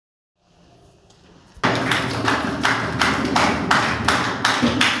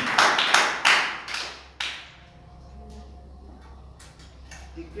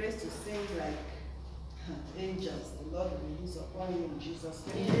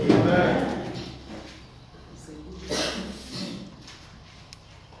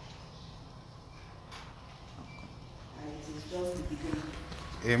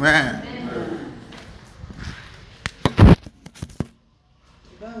Amen.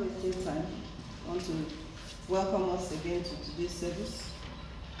 Without wasting time, I want to welcome us again to today's service.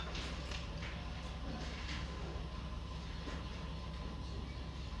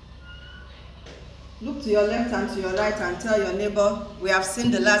 Look to your left and to your right and tell your neighbor, we have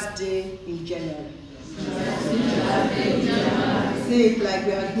seen the last day in January. Say it like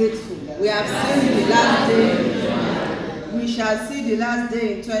we are grateful. We have seen the last day. We shall see the last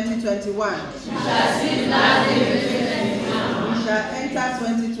day in 2021. We shall see the last day in 2021. We shall enter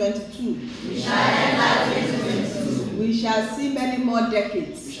 2022. We shall enter 2022. We shall see many more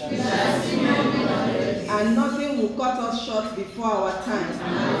decades. We shall see many more decades. And nothing will cut us short before our time.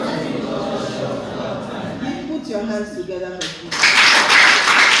 Put your hands together for Jesus.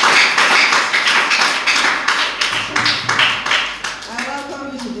 I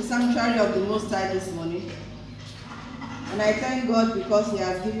welcome you to the sanctuary of the Most High this morning. And I thank God because He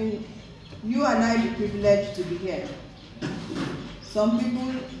has given you and I the privilege to be here. Some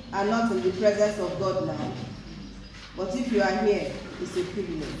people are not in the presence of God now. But if you are here, it's a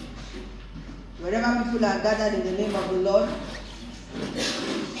privilege. Wherever people are gathered in the name of the Lord,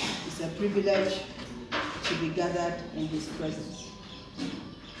 it's a privilege to be gathered in His presence.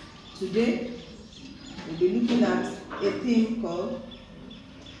 Today, we'll be looking at a theme called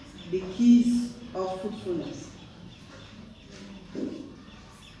the keys of fruitfulness.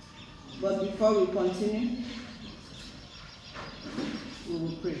 But before we continue, we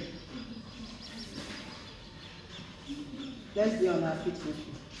will pray. Let's be on our feet quickly.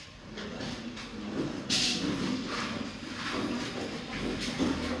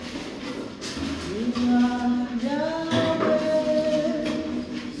 You are Yahweh.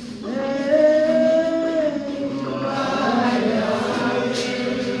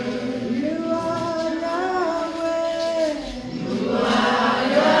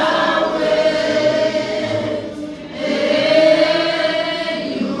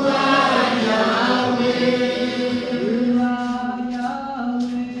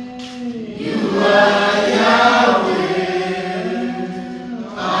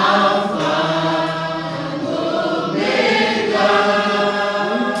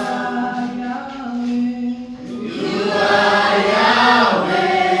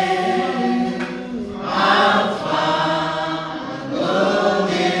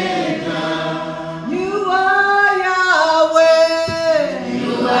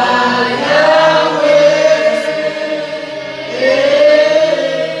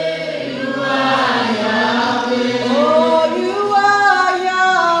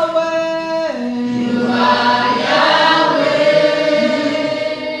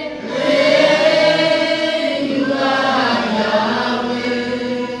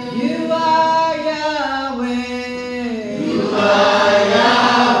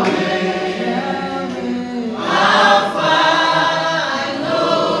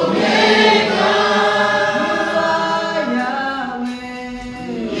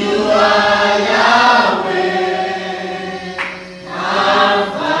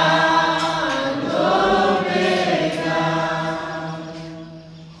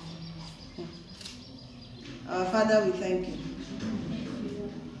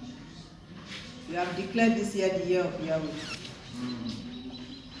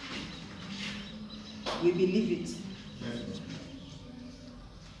 We believe it.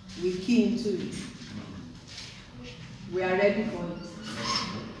 We key into it. We are ready for it.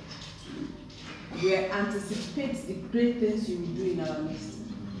 We anticipate the great things you will do in our midst.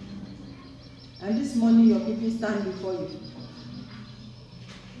 And this morning your people stand before you.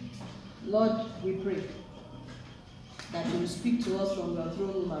 Lord, we pray that you will speak to us from your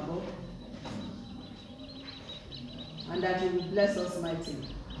throne room above, and that you will bless us mightily.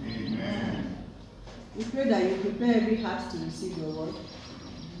 Amen. We pray that you prepare every heart to receive your word,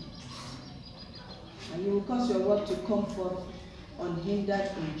 and you will cause your word to come forth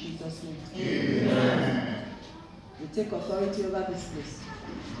unhindered in Jesus' name. Amen. We take authority over this place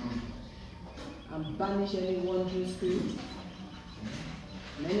and banish any wandering spirit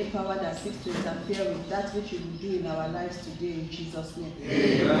and any power that seeks to interfere with that which you will do in our lives today in Jesus' name.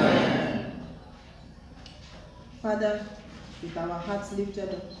 Amen. Father, with our hearts lifted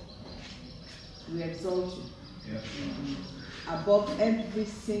up, we exalt you. Yes. Above every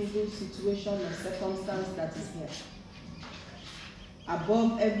single situation or circumstance that is here.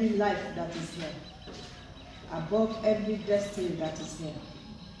 Above every life that is here. Above every destiny that is here.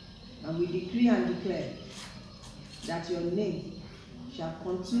 And we decree and declare that your name shall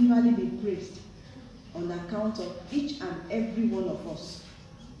continually be praised on account of each and every one of us.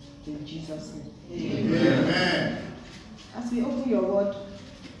 In Jesus' name. Amen. As we open your word,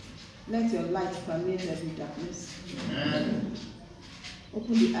 let your light permeate every darkness. Amen.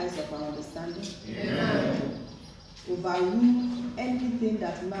 Open the eyes of our understanding. Amen. Overrule anything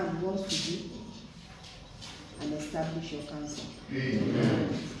that man wants to do and establish your counsel. Amen.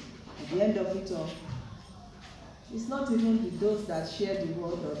 At the end of it all, it's not even those that share the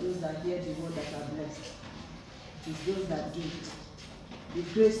word or those that hear the word that are blessed. It is those that do it. The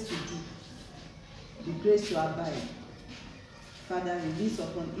grace to do, the grace to abide. Father, release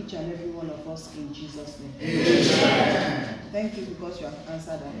upon each and every one of us in Jesus' name. Amen. Thank you because you have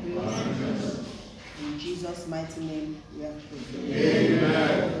answered our prayers. In Jesus' mighty name, we are praying.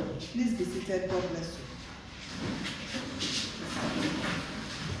 Amen. Please be seated. God bless you.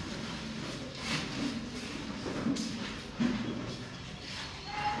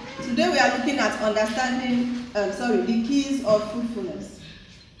 Today we are looking at understanding, the keys of fruitfulness.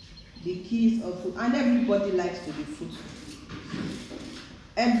 The keys of fruit. And everybody likes to be fruitful.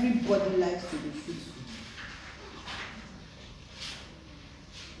 Everybody likes to be fruitful.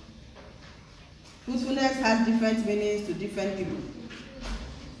 Fruitfulness has different meanings to different people.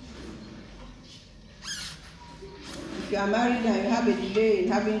 If you are married and you have a delay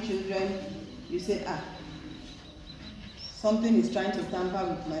in having children, you say, something is trying to tamper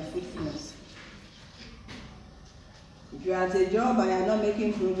with my fruitfulness. If you are at a job and you are not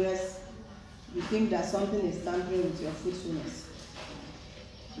making progress, you think that something is tampering with your fruitfulness.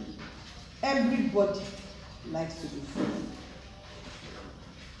 Everybody likes to be fruitful.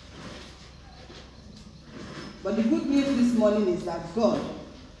 But the good news this morning is that God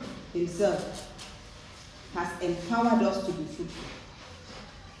Himself has empowered us to be fruitful.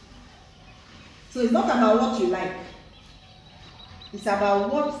 So it's not about what you like. It's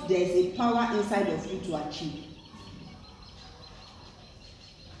about what there is a power inside of you to achieve.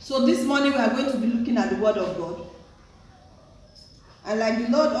 So this morning we are going to be looking at the Word of God. And like the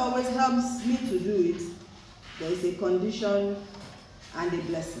Lord always helps me to do it, there is a condition and a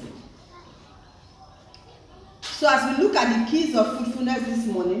blessing. So as we look at the keys of fruitfulness this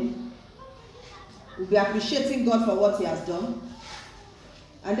morning, we'll be appreciating God for what He has done.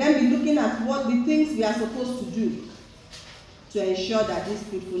 And then be looking at what the things we are supposed to do to ensure that this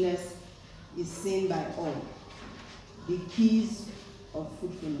fruitfulness is seen by all. The keys of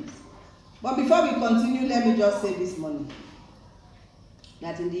fruitfulness. But before we continue, let me just say this morning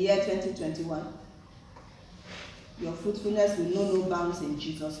that in the year 2021, your fruitfulness will know no bounds in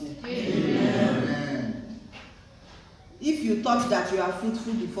Jesus' name. Amen. If you thought that you are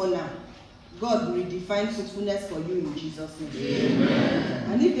fruitful before now, God will redefine fruitfulness for you in Jesus' name.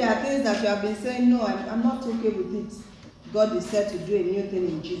 Amen. And if there are things that you have been saying, no, I'm not okay with it, God is set to do a new thing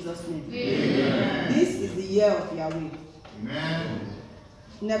in Jesus' name. Amen. This is the year of Yahweh. Amen.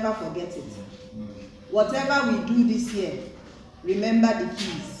 Never forget it. Whatever we do this year, remember the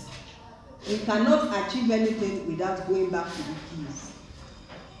keys. We cannot achieve anything without going back to the keys.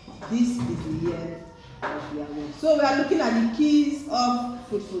 This is the year of Yahweh. So we are looking at the keys of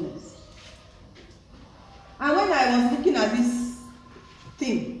fruitfulness. And when I was looking at this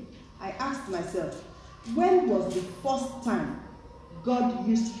thing, I asked myself, when was the first time God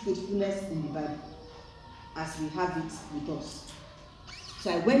used fruitfulness in the Bible as we have it with us?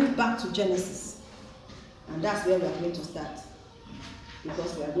 So I went back to Genesis, and that's where we are going to start,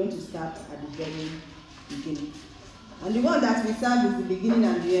 because we are going to start at the very beginning. And the one that we serve is the beginning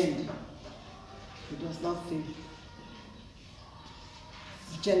and the end. It does not fail.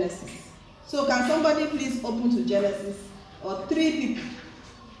 Genesis. So can somebody please open to Genesis? Or 3 people,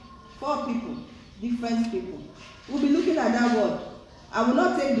 4 people, different people. We'll be looking at that word. I will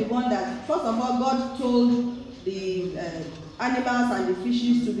not take the one that, first of all, God told the animals and the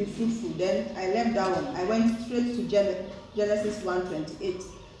fishes to be fruitful. Then I left that one. I went straight to Genesis 1:28,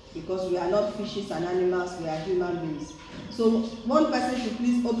 because we are not fishes and animals, we are human beings. So one person should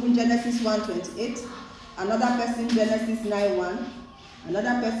please open Genesis 1:28, another person Genesis 9:1,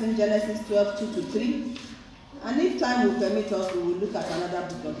 another person Genesis 12:2-3. And if time will permit us, we will look at another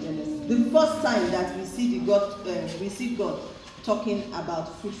book of Genesis. The first time that we see God talking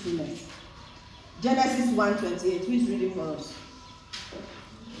about fruitfulness. Genesis 1:28. Who is reading for us?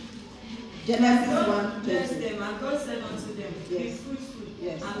 Genesis 1:28. Bless them, and God said unto them, be fruitful,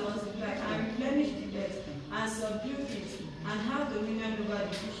 and multiply, and replenish the earth, and subdue it, and have dominion over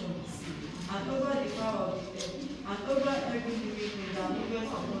the fish of the sea, and over the fowl of the air, and over every living thing that moveth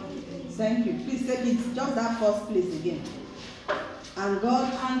upon the earth. Thank you. Please take it, just that first place again. And God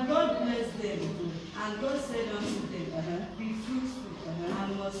blessed them, and God said unto them, be fruitful,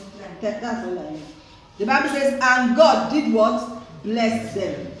 multiply. That's all I know. The Bible says, and God did what? Bless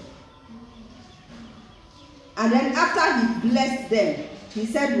them. And then after he blessed them, he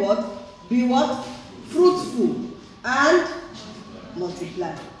said what? Be what? Fruitful and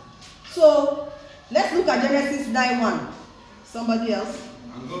multiply. So let's look at Genesis 9:1. Somebody else?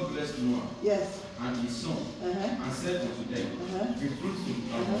 And God blessed Noah. Yes. And his son, and said unto them, be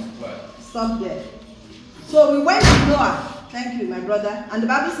fruitful and multiply. Stop there. So we went to Noah. Thank you, my brother. And the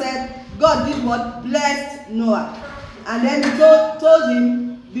Bible said, God did what? Blessed Noah. And then he told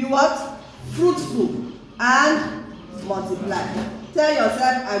him, be what? Fruitful and multiply. Tell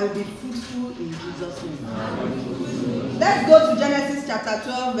yourself, I will be fruitful in Jesus' name. Let's go to Genesis chapter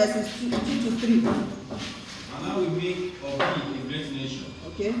 12, verses 2 to 3. And I will make of thee a great nation.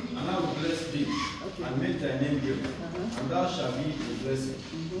 Okay. And I will bless thee, and make thy name great. And thou shalt be a blessing.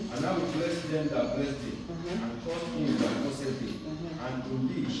 And I will bless them that bless thee, and curse him that curseth thee. And in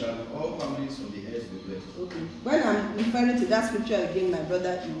thee shall all families of the earth be blessed. Okay. When I'm referring to that scripture again, my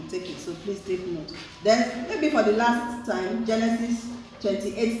brother, you will take it. So please take note. Then, maybe for the last time, Genesis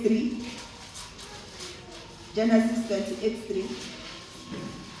 28:3. Genesis 28:3.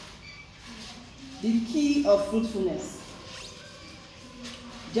 The key of fruitfulness.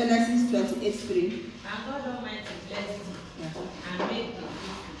 Genesis 28:3. And God Almighty blessed thee, and made thee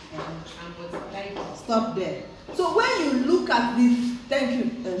fruitful, and multiplied thee. Stop there. So when you look at this, thank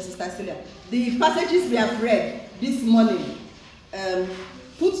you, Sister Celia, the passages we have read this morning,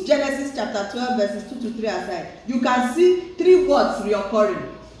 put Genesis chapter 12, verses 2 to 3 aside. You can see 3 words reoccurring.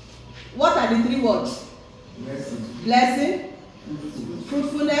 What are the 3 words? Blessing,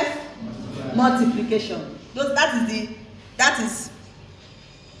 fruitfulness, multiplication. That is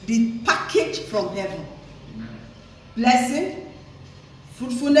the package from heaven. Blessing,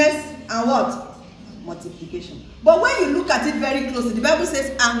 fruitfulness, and what? Multiplication. But when you look at it very closely, the Bible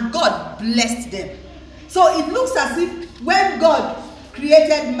says, and God blessed them. So it looks as if when God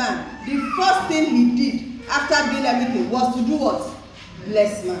created man, the first thing he did after doing everything was to do what?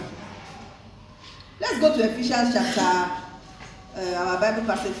 Bless man. Let's go to Ephesians chapter, our Bible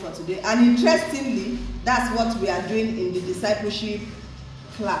passage for today. And interestingly, that's what we are doing in the discipleship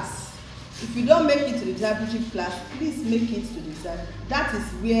class. If you don't make it to the discipleship class, please make it to the discipleship. That is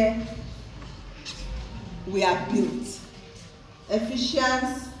where we are built.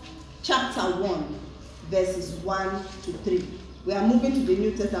 Ephesians chapter 1, verses 1 to 3. We are moving to the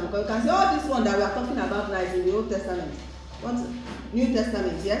New Testament. Because you can say, oh, this one that we are talking about now is in the Old Testament. What? New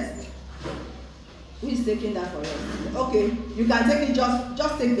Testament, yes? Who is taking that for us? Okay, you can take it,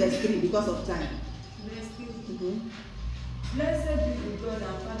 just take verse 3 because of time. Verse 3. Blessed be the God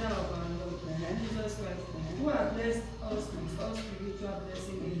and Father of our Lord, Jesus Christ, who has blessed us with all spiritual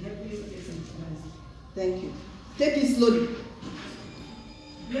blessing in heavenly places in Christ. Thank you. Take it slowly.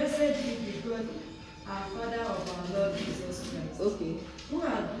 Blessed be the God and Father of our Lord Jesus Christ, Okay. who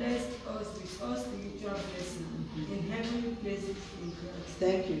has blessed us with all spiritual blessing in heavenly places in Christ.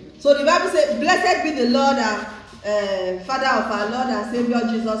 Thank you. So the Bible says, blessed be the Lord and Father of our Lord and Savior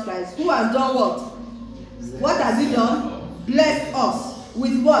Jesus Christ, who has done what? What has he done? Blessed us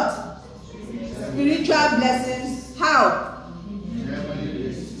with what? Spiritual blessings. How?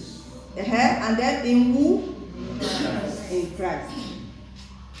 And then in who? In Christ.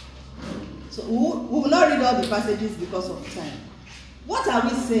 So we will not read all the passages because of time. What are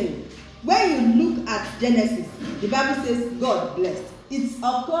we saying? When you look at Genesis, the Bible says God blessed. It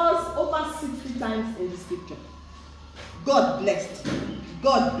occurs over 60 times in the scripture. God blessed.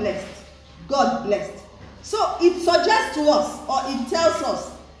 God blessed. God blessed. So it suggests to us, or it tells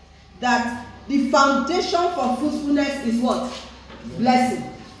us, that the foundation for fruitfulness is what? Blessing.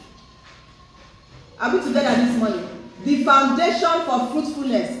 Are we together this morning? The foundation for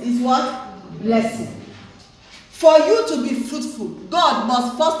fruitfulness is what? Blessing. For you to be fruitful, God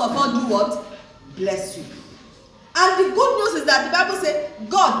must first of all do what? Bless you. And the good news is that the Bible says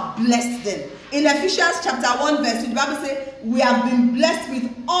God blessed them. In Ephesians chapter 1 verse 2, the Bible says we have been blessed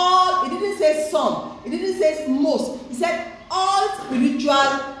with all, it didn't say some, it didn't say most, it said all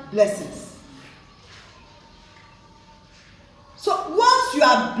spiritual blessings. So once you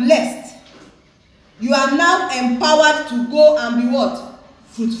are blessed, you are now empowered to go and be what?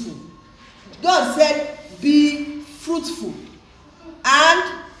 Fruitful. God said, be fruitful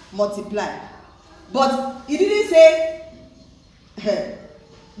and multiply. But he didn't say, hey,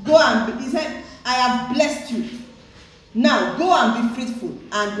 go and be. He said, I have blessed you. Now go and be fruitful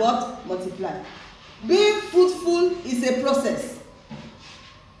and what? Multiply. Being fruitful is a process.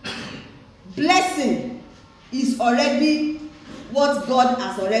 Blessing is already what God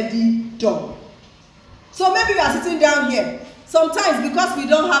has already done. So maybe you are sitting down here Sometimes because we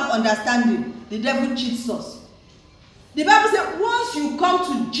don't have understanding, the devil cheats us. The Bible says once you come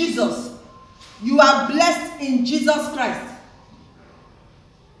to Jesus, you are blessed in Jesus Christ.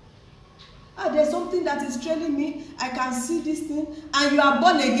 There's something that is trailing me. I can see this thing. And you are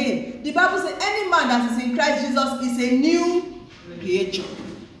born again. The Bible says any man that is in Christ Jesus is a new creature.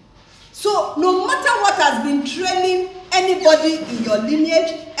 So no matter what has been trailing anybody in your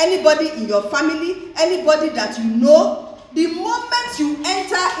lineage, anybody in your family, anybody that you know, the moment you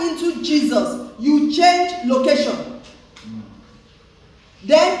enter into Jesus, you change location.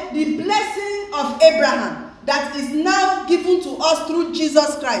 Then the blessing of Abraham that is now given to us through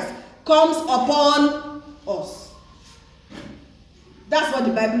Jesus Christ comes upon us. That's what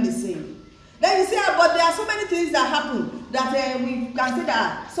the Bible is saying. Then you say, but there are so many things that happen that we can say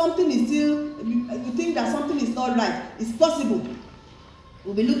that something is still, you think that something is not right. It's possible.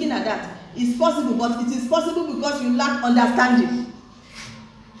 We'll be looking at that. It's possible, but it is possible because you lack understanding.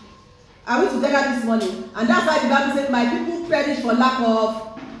 Are we together this morning? And that's why the Bible says, my people perish for lack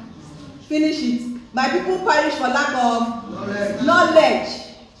of, finish it. My people perish for lack of knowledge.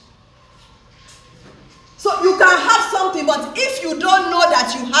 So you can have something, but if you don't know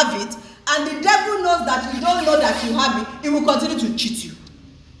that you have it, and the devil knows that you don't know that you have it, it will continue to cheat you.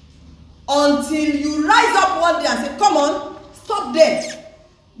 Until you rise up one day and say, come on, stop there.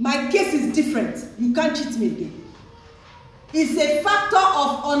 My case is different. You can't cheat me again. It's a factor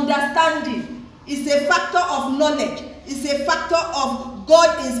of understanding. It's a factor of knowledge. It's a factor of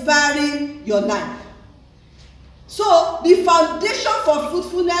God inspiring your life. So the foundation for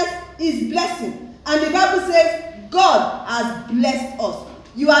fruitfulness is blessing. And the Bible says God has blessed us.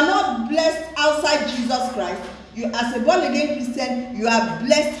 You are not blessed outside Jesus Christ. You, as a born-again Christian, you are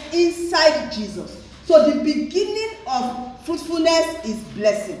blessed inside Jesus. So the beginning of fruitfulness is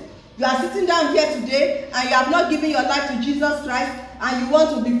blessing. You are sitting down here today and you have not given your life to Jesus Christ and you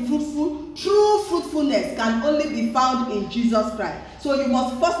want to be fruitful. True fruitfulness can only be found in Jesus Christ. So you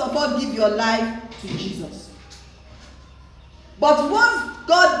must first of all give your life to Jesus. But once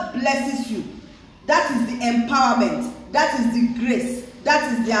God blesses you, that is the empowerment, that is the grace,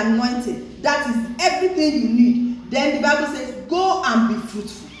 that is the anointing, that is everything you need. Then the Bible says, go and be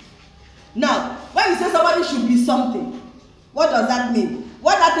fruitful. Now, when you say somebody should be something, what does that mean?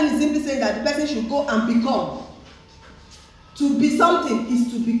 What that thing is simply saying that the person should go and become. To be something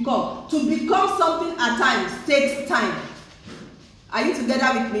is to become. To become something at times takes time. Are you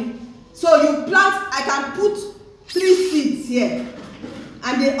together with me? So you plant, I can put 3 seeds here,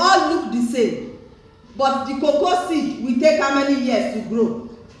 and they all look the same. But the cocoa seed will take how many years to grow?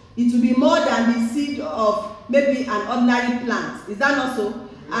 It will be more than the seed of maybe an ordinary plant. Is that not so?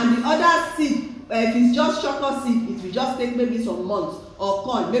 And the other seed, if it's just chocolate seed, it will just take maybe some months, or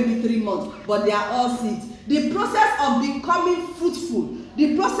corn, maybe 3 months. But they are all seeds. The process of becoming fruitful,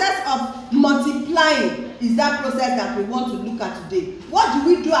 the process of multiplying is that process that we want to look at today. What do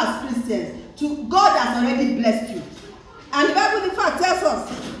we do as Christians? God has already blessed you. And the Bible in fact tells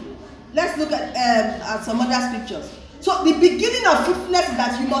us, let's look at some other scriptures. So the beginning of fruitfulness is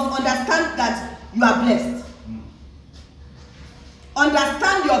that you must understand that you are blessed.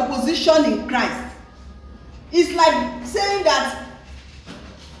 Understand your position in Christ. It's like saying that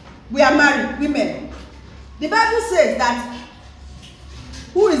we are married, women. The Bible says that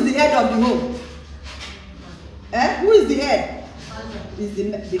who is the head of the home? Who is the head? Is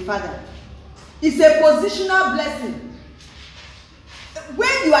the father. It's a positional blessing.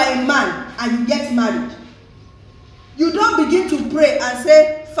 When you are a man and you get married, you don't begin to pray and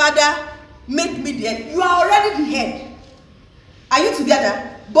say, Father, make me the head. You are already the head. Are you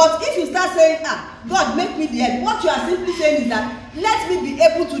together? But if you start saying, God, make me the head, what you are simply saying is that, let me be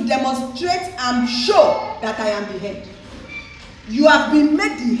able to demonstrate and show that I am the head. You have been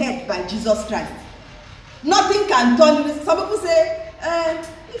made the head by Jesus Christ. Nothing can turn you. Some people say,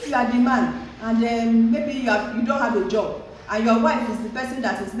 if you are the man and maybe you don't have a job, and your wife is the person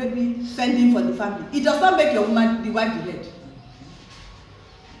that is maybe fending for the family, it does not make your woman, the wife, the head.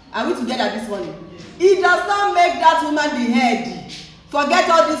 Are we together this morning? It does not make that woman the head. Forget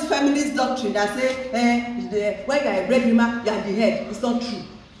all this feminist doctrine that say, when you are a breadwinner, you are the head. It's not true.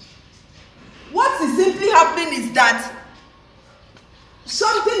 What is simply happening is that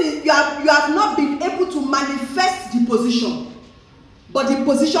something is, you have not been able to manifest the position, but the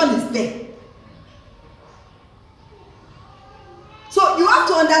position is there. So you have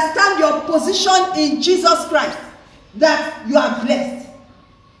to understand your position in Jesus Christ, that you are blessed.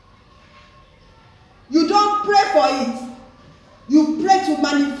 You don't pray for it. You pray to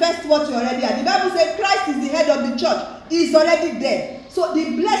manifest what you already are. The Bible says Christ is the head of the church. He is already there. So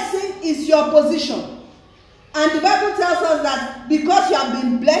the blessing is your position. And the Bible tells us that because you have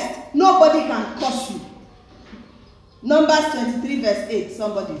been blessed, nobody can curse you. Numbers 23 verse 8,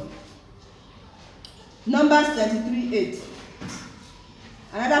 somebody. Numbers 23, 8.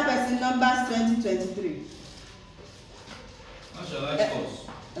 Another person, Numbers 20:23. How shall I curse?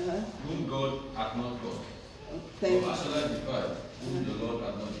 Whom God hath not caused? Thank Or you. how shall I defy whom the Lord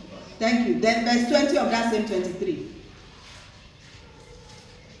hath not defied? Thank you. Then verse 20 of that same 23.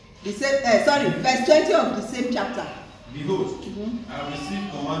 The same, verse 20 of the same chapter. Behold, I have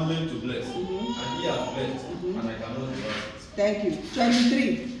received commandment to bless, and ye have blessed, and I cannot reverse it. Thank you.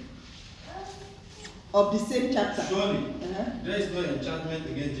 23 of the same chapter. Surely, there is no enchantment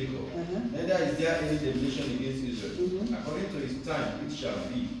against Jacob, neither is there any divination against Israel. According to his time it shall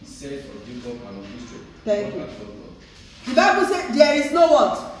be said of Jacob and of Israel. Thank What you. hath God done? The Bible says there is no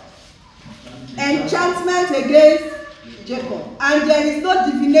what? Enchantment against Jacob. And there is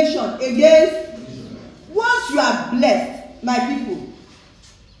no divination against. Once you are blessed, my people,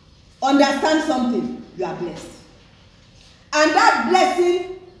 understand something, you are blessed. And that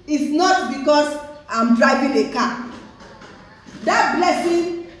blessing is not because I'm driving a car. That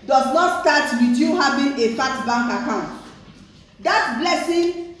blessing does not start with you having a fat bank account. That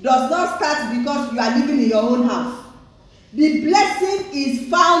blessing does not start because you are living in your own house. The blessing is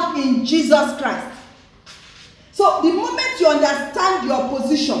found in Jesus Christ. So the moment you understand your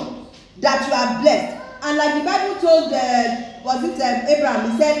position, that you are blessed, and like the Bible told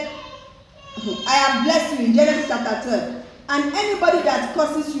Abraham, he said, I have blessed you in Genesis chapter 12. And anybody that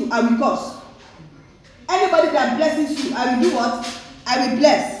curses you, I will curse. Anybody that blesses you, I will do what? I will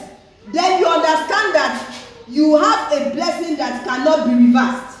bless. Then you understand that you have a blessing that cannot be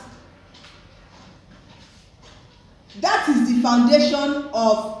reversed. That is the foundation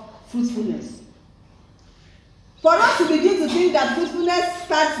of fruitfulness. For us to begin to think that fruitfulness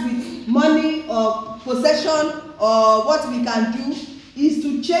starts with money or possession or what we can do is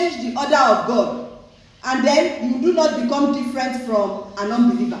to change the order of God. And then you do not become different from an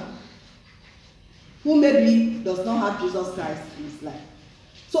unbeliever who maybe does not have Jesus Christ in his life.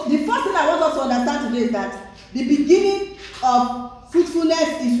 So the first thing I want us to understand today is that the beginning of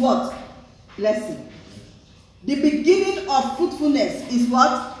fruitfulness is what? Blessing. The beginning of fruitfulness is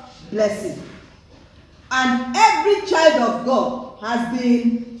what? Blessing. And every child of God has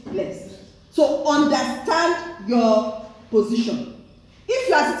been blessed. So understand your position. If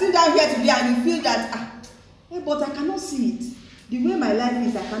you are sitting down here today and you feel that, but I cannot see it. The way my life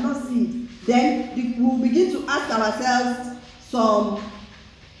is, I cannot see it. Then we will begin to ask ourselves some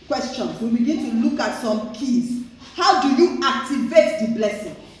questions. We'll begin to look at some keys. How do you activate the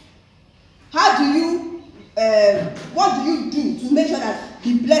blessing? How do you, what do you do to make sure that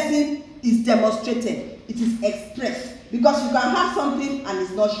the blessing is demonstrated? It is expressed. Because you can have something and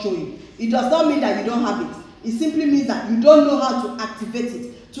it's not showing. It does not mean that you don't have it. It simply means that you don't know how to activate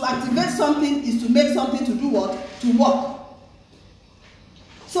it. To activate something is to make something to do what? To work.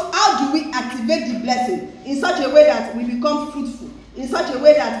 So how do we activate the blessing? In such a way that we become fruitful. In such a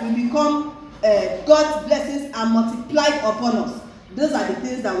way that we become, God's blessings are multiplied upon us. Those are the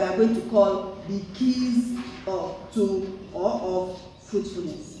things that we are going to call the keys of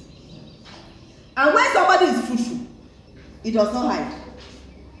fruitfulness. And when somebody is fruitful, it does not hide.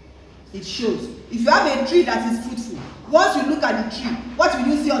 It shows. If you have a tree that is fruitful, once you look at the tree, what will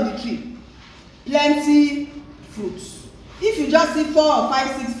you see on the tree? Plenty fruits. If you just see 4 or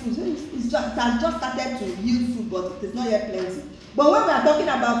 5, 6 fruits, it has just started to yield fruit, but it is not yet plenty. But when we are talking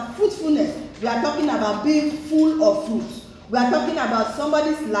about fruitfulness, we are talking about being full of fruit. We are talking about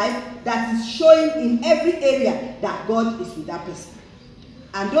somebody's life that is showing in every area that God is with that person.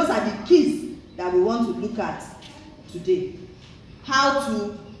 And those are the keys that we want to look at today. How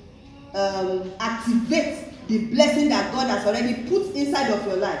to activate the blessing that God has already put inside of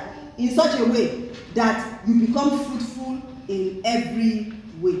your life in such a way that you become fruitful in every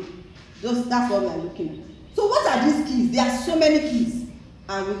way. That's what we are looking at. So what are these keys? There are so many keys,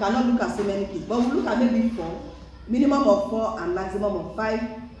 and we cannot look at so many keys, but we'll look at maybe 4, minimum of 4 and maximum of 5,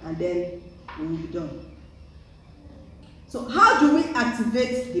 and then we will be done. So how do we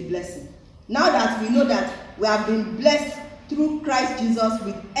activate the blessing? Now that we know that we have been blessed through Christ Jesus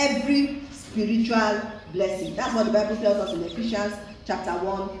with every spiritual blessing. That's what the Bible tells us in Ephesians chapter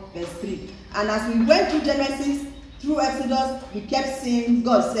 1 verse 3. And as we went through Genesis, through Exodus, we kept seeing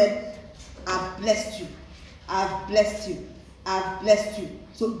God said, I've blessed you. I've blessed you. I've blessed you.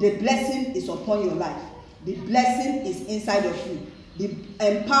 So the blessing is upon your life. The blessing is inside of you. The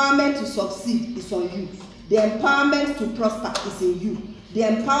empowerment to succeed is on you. The empowerment to prosper is in you. The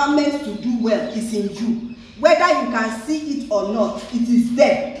empowerment to do well is in you. Whether you can see it or not, it is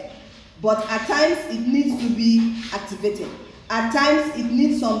there. But at times it needs to be activated. At times it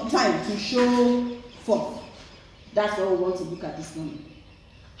needs some time to show forth. That's what we want to look at this morning.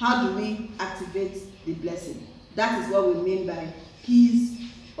 How do we activate the blessing? That is what we mean by keys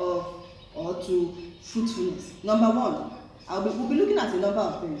of or to fruitfulness. Number one, we'll be looking at a number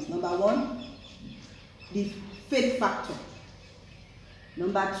of things. Number one, the faith factor.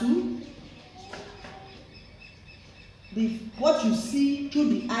 Number two, what you see through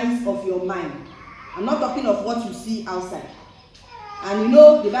the eyes of your mind. I'm not talking of what you see outside. And you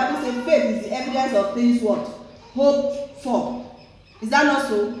know, the Bible says faith is the evidence of things what? Hoped for. Is that not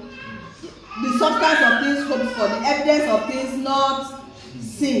so? The substance of things hoped for, the evidence of things not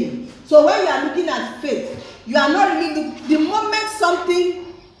seen. So when you are looking at faith, you are not really the moment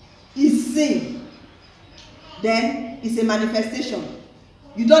something is seen, then it's a manifestation.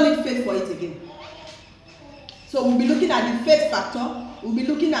 You don't need faith for it again. So we'll be looking at the faith factor. We'll be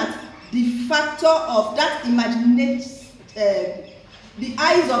looking at the factor of that imagination, the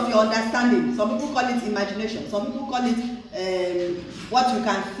eyes of your understanding. Some people call it imagination. Some people call it what you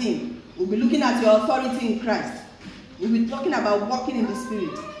can think. We'll be looking at your authority in Christ. We'll be talking about walking in the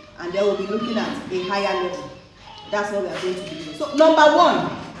Spirit. And then we'll be looking at a higher level. That's what we are going to be doing. So number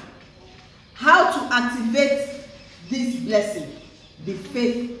one, how to activate this blessing, the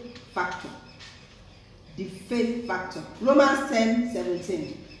faith factor. The faith factor. Romans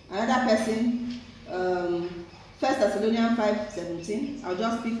 10:17. Another person, 1 Thessalonians 5:17. I'll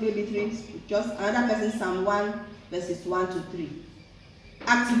just pick maybe three scriptures. Another person, Psalm 1 verses 1 to 3.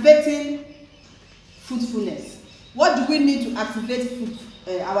 Activating fruitfulness. What do we need to activate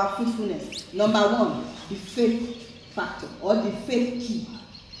our fruitfulness? Number one, the faith factor or the faith key.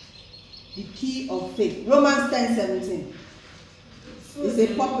 The key of faith. Romans 10:17. So it's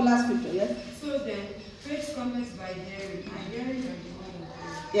a popular scripture, yes? So then, faith cometh by hearing, and hearing by the word of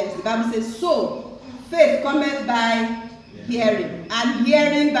God. Yes, the Bible says, so faith cometh by hearing, and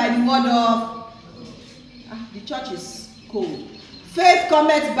hearing by the word of. The church is cold. Faith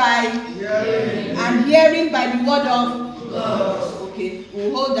cometh by hearing, and hearing by the word of God. Okay,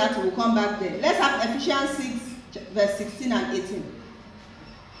 we'll hold that, we'll come back there. Let's have Ephesians 6, verse 16 and 18.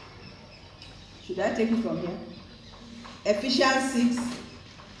 Should I take it from here? Ephesians 6,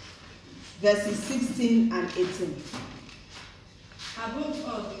 verses 16 and 18. Above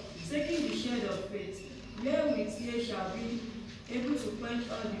all, taking the shield of faith, wherewith ye shall be able to quench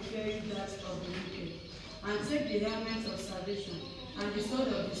all the fiery darts of the wicked, and take the helmet of salvation, and the sword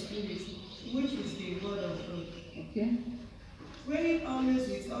of the Spirit, which is the word of God. Okay. Praying always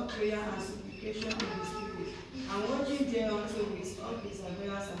with all prayer and supplication in the Spirit, and watching thereunto with all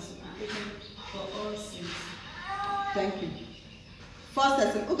perseverance and supplication for all saints. Thank you.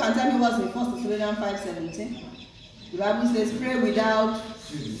 Who can tell me what's in 1 Thessalonians 5:17? The Bible says, pray without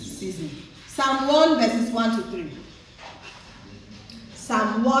ceasing. Psalm 1 verses 1 to 3.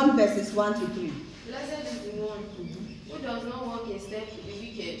 Psalm 1 verses 1 to 3. Blessed is the one who does not walk in step with the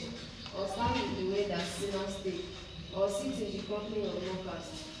wicked, or stand in the way that sinners take, or sit in the company of mockers,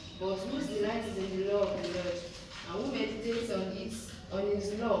 but whose delight is in the law of the Lord, and who meditates on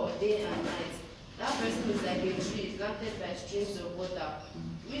his law day and night. That person is like a tree planted by streams of water,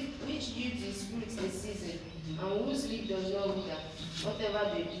 which yields its fruit in season, and whose leaf does not wither.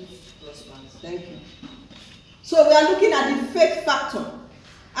 Whatever they do prospers. Thank you. So we are looking at the faith factor.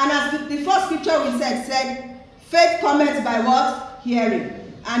 And as the first scripture we said, faith cometh by what?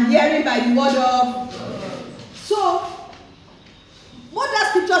 Hearing. And hearing by the word of God. So, what that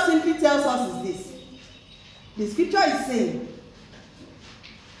scripture simply tells us is this. The scripture is saying,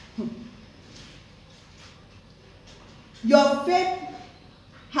 your faith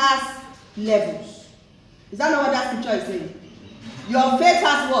has levels. Is that not what that scripture is saying? Your faith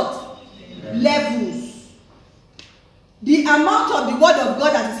has what? Levels. The amount of the word of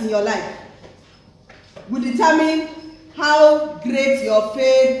God that is in your life will determine how great your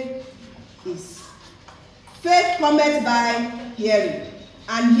faith is. Faith cometh by hearing,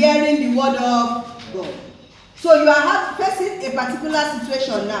 and hearing the word of God. So you are facing a particular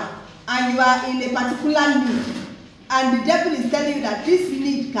situation now, and you are in a particular need, and the devil is telling you that this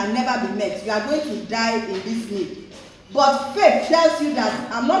need can never be met. You are going to die in this need. But faith tells you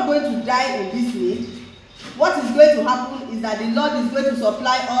that I'm not going to die in this need. What is going to happen is that the Lord is going to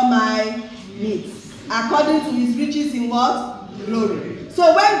supply all my needs according to his riches in what? Glory.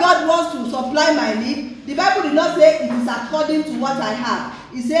 So when God wants to supply my need, the Bible did not say it is according to what I have.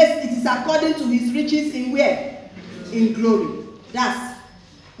 It says it is according to his riches in where? In glory. That's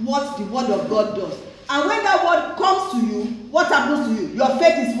what the word of God does. And when that word comes to you, what happens to you? Your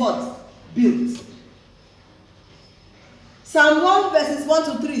faith is what? Built. Psalm 1 verses 1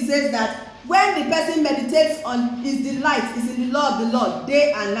 to 3 says that when the person meditates on his delight is in the law of the Lord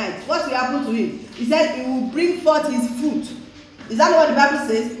day and night, what will happen to him? He said he will bring forth his fruit. Is that what the Bible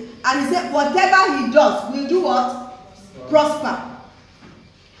says? And he said whatever he does will do what? Prosper.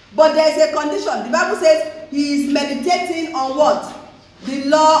 But there is a condition. The Bible says he is meditating on what? The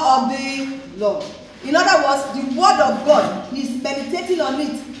law of the Lord. In other words, the word of God, he is meditating on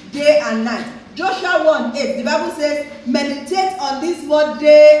it day and night. Joshua 1:8, the Bible says, meditate on this word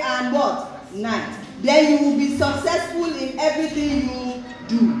day and what? Night. Then you will be successful in everything you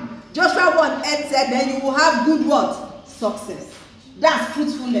do. Joshua 1:8 said, then you will have good what? Success. That's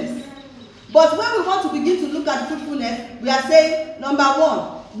fruitfulness. But when we want to begin to look at fruitfulness, we are saying, number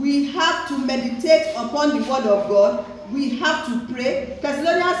one, we have to meditate upon the word of God. We have to pray.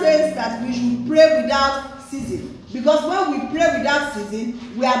 Thessalonians says that we should pray without ceasing. Because when we pray without ceasing,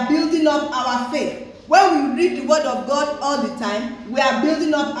 we are building up our faith. When we read the word of God all the time, we are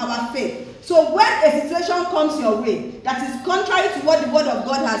building up our faith. So when a situation comes your way that is contrary to what the word of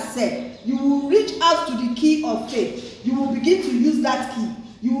God has said, you will reach out to the key of faith. You will begin to use that key.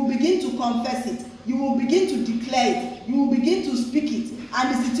 You will begin to confess it. You will begin to declare it. You will begin to speak it.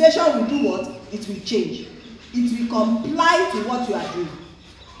 And the situation will do what? It will change. It will comply to what you are doing.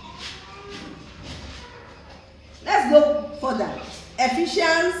 Let's go further.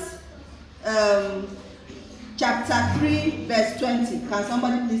 Ephesians chapter 3 verse 20. Can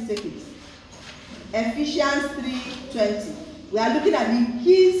somebody please take it? Ephesians 3:20. We are looking at the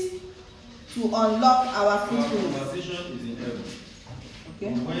keys to unlock our fruitfulness. Our conversation is in heaven.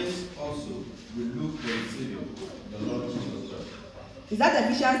 Okay. From whence also we look for the Savior, the Lord Jesus Christ. Is that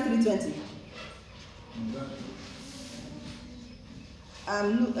Ephesians 3:20?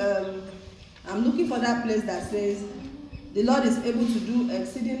 I'm looking for that place that says the Lord is able to do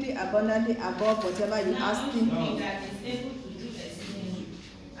exceedingly abundantly above whatever you ask him. Now, that is able to do exceedingly.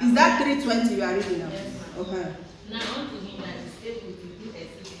 Is that 3:20 you are reading now? Yes, ma'am. Okay. Now unto him that is able to do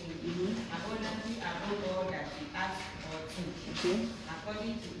exceedingly abundantly above all that we ask or think, Okay.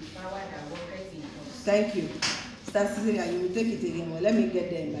 according to the power that worketh in us. Thank you. Start sitting and you will take it again. Well, let me get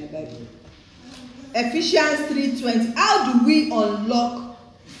there in my Bible. Ephesians 3:20. How do we unlock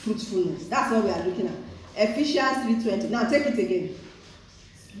fruitfulness? That's what we are looking at. Ephesians 3:20. Now take it again.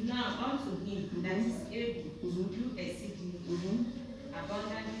 Now unto him that is able to do exceedingly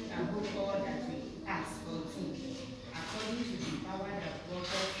abundantly above all that we ask or think, according to the power that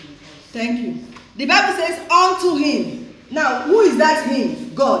worketh in us. Thank you. The Bible says unto him. Now, who is that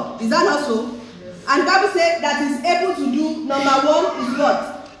him? God. Is that not so? Yes. And the Bible says that is able to do, number one is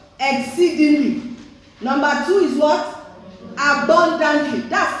what? Exceedingly. Number two is what? Abundantly.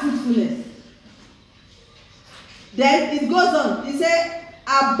 That's fruitfulness. Then it goes on. It says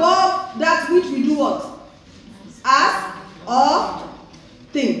above that which we do what? Ask or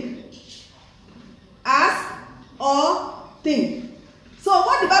think. Ask or think. So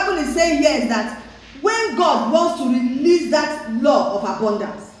what the Bible is saying here is that when God wants to release that law of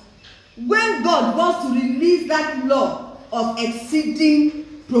abundance, when God wants to release that law of exceeding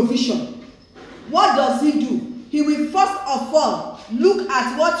provision, what does he do? He will first of all look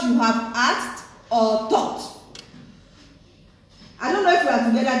at what you have asked or thought. I don't know if we are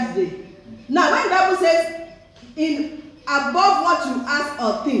together today. Now, when the Bible says in above what you ask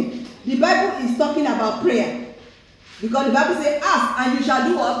or think, the Bible is talking about prayer. Because the Bible says, ask and you shall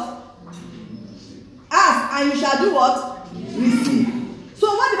do what? Ask and you shall do what? Receive. So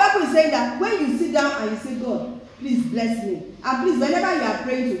what the Bible is saying that when you sit down and you say, God, please bless me. And please, whenever you are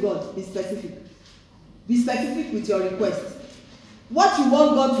praying to God, be specific. Be specific with your request. What you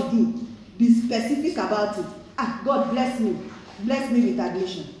want God to do, be specific about it. Ah, God bless me. Bless me with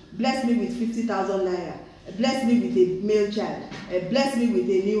admission. Bless me with 50,000 naira. Bless me with a male child. Bless me with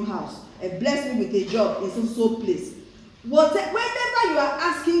a new house. Bless me with a job in some place. Whenever you are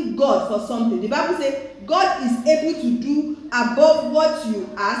asking God for something, the Bible says God is able to do above what you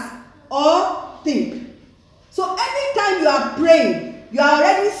ask or think. So anytime you are praying, you are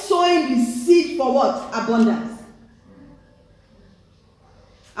already sowing the seed for what? Abundance.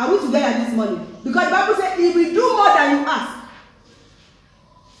 Are we together this morning? Because the Bible says he will do more than you ask.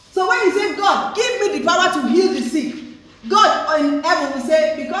 So when you say, God, give me the power to heal the sick, God in heaven will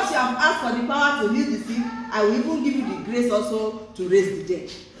say, because you have asked for the power to heal the sick, I will even give you the grace also to raise the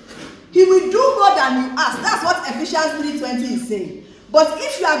dead. He will do more than you ask. That's what Ephesians 3:20 is saying. But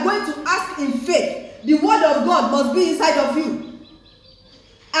if you are going to ask in faith, the word of God must be inside of you.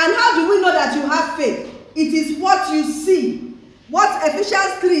 And how do we know that you have faith? It is what you see. What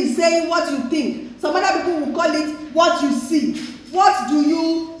Ephesians 3 is saying, what you think. Some other people will call it what you see. What do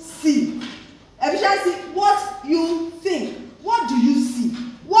you see? Ephesians 3, what you think. What do you see?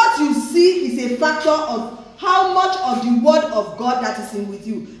 What you see is a factor of how much of the word of God that is in with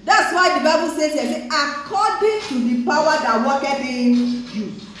you. That's why the Bible says here, according to the power that worketh in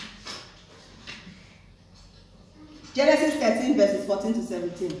you. Genesis 13 verses 14 to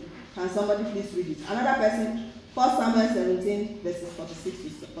 17. Can somebody please read it? Another person, 1 Samuel 17 verses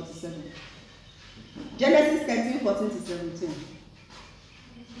 46 to 47. Genesis 13, 14 to 17.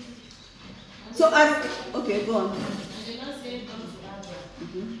 So okay, go on. And the Lord said unto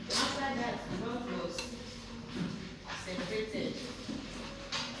Abraham, after that Lot was separated.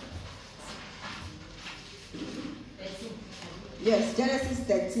 13. Yes, Genesis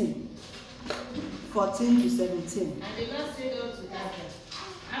 13, 14 to 17. And the Lord said unto Abraham,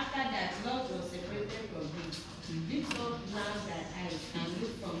 after that Lot was separated from him, lift up now thine eyes and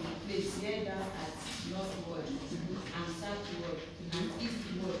look from the place where thou art northward, and southward, and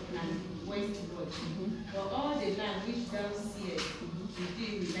eastward, and westward. For all the land which thou seest, to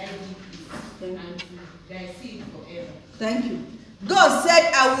thee will I give you, and to thy seed forever. Thank you. God said,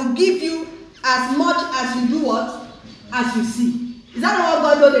 I will give you as much as you do what? As you see. Is that not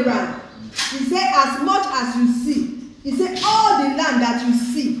what God told Abraham? He said, as much as you see. He said, all the land that you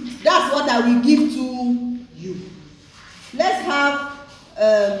see, that's what I will give to you. Let's have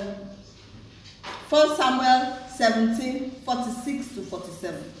 1 Samuel 17, 46 to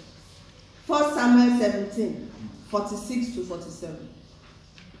 47. 1 Samuel 17, 46 to 47.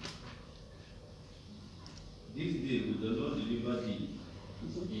 This day will the Lord deliver thee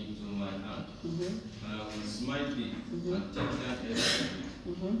into my hand, and I will smite thee, and take thine head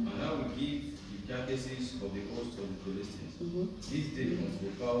from thee, and I will give the carcasses of the host of the Philistines this day unto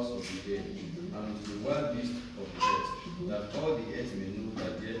the fowls of the air, and unto the wild beasts of the earth, that all the earth may know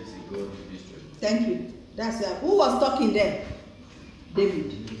that there is a God in Israel. Thank you. That's right. Who was talking there? David.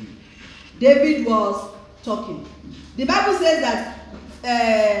 David was talking. The Bible says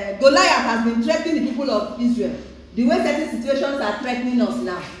that Goliath has been threatening the people of Israel the way certain situations are threatening us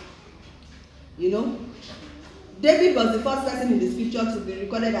now. You know, David was the first person in the scripture to be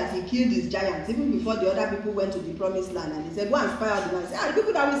recorded that he killed his giants, even before the other people went to the promised land. And he said, go and spy out the land. The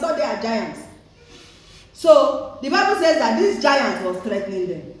people that we saw there are giants. So the Bible says that this giant was threatening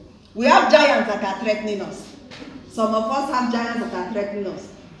them. We have giants that are threatening us. Some of us have giants that are threatening us.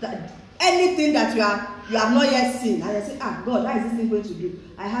 Anything that you have not yet seen, and you say, God, what is this thing going to do?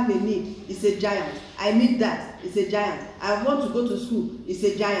 I have a need, it's a giant. I need that, it's a giant. I want to go to school, it's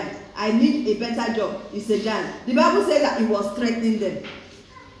a giant. I need a better job, it's a giant. The Bible says that it was threatening them.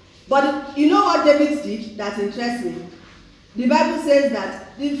 But you know what David did that interests me? The Bible says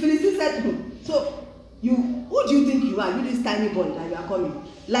that the Philistines said to him, so who do you think you are? You this tiny boy that you are coming.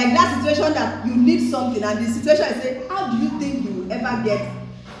 Like that situation that you need something, and the situation is saying, how do you think you will ever get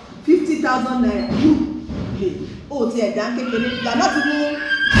 50,000 naira?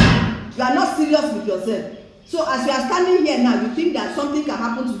 You are not serious with yourself. So as you are standing here now, you think that something can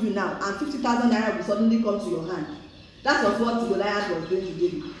happen to you now, and 50,000 naira will suddenly come to your hand. That was what Goliath was doing to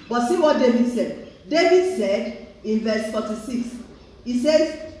David. But see what David said. David said in verse 46, he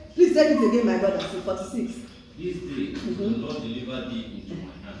said, please take it again, my brother. So 46. This day the Lord deliver thee into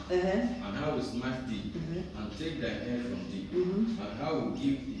my hand, and I will smite thee, and take thy head from thee, and I will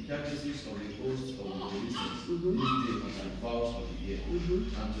give the carcasses of the hosts of the Philistines this day unto the fowls of the air,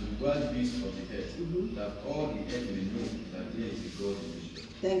 and to the wild beasts of the earth, that all the earth may know that there is a God in Israel.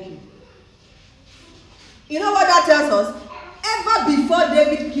 Thank you. You know what that tells us? Ever before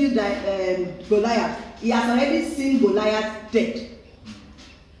David killed Goliath, he has already seen Goliath dead.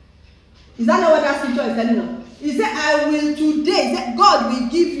 Is that not what that scripture is telling us? He said, I will today, he said, God will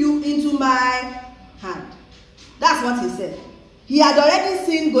give you into my hand. That's what he said. He had already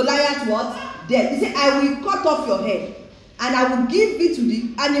seen Goliath what? Dead. He said, I will cut off your head, and I will give it to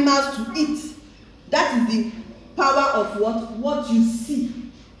the animals to eat. That is the power of what you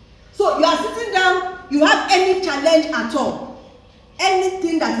see. So you are sitting down, you have any challenge at all,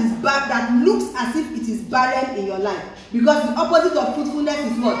 anything that is bad, that looks as if it is barren in your life, because the opposite of fruitfulness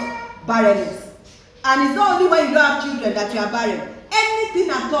is what? Barrenness. And it's not only when you don't have children that you are barren.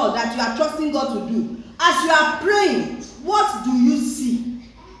 Anything at all that you are trusting God to do, as you are praying, what do you see?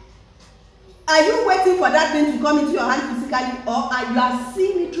 Are you waiting for that thing to come into your hand physically, or are you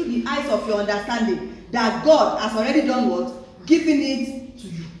seeing it through the eyes of your understanding that God has already done what? Given it to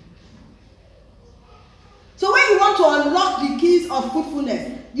you. So when you want to unlock the keys of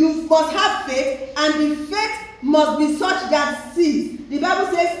fruitfulness, you must have faith, and the faith must be such that sees. The Bible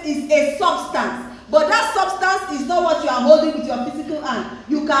says it's a substance. But that substance is not what you are holding with your physical hand.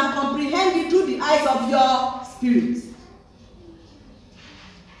 You can comprehend it through the eyes of your spirit.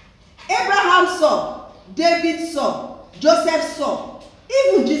 Abraham saw, David saw, Joseph saw,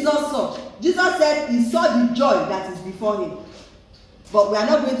 even Jesus saw. Jesus said he saw the joy that is before him. But we are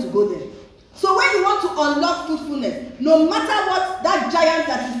not going to go there. So when you want to unlock fruitfulness, no matter what that giant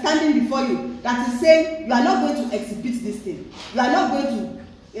that is standing before you, that is saying you are not going to exhibit this thing, you are not going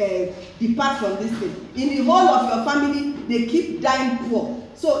to depart from this thing. In the whole of your family, they keep dying poor.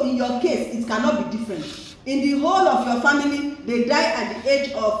 So in your case, it cannot be different. In the whole of your family, they die at the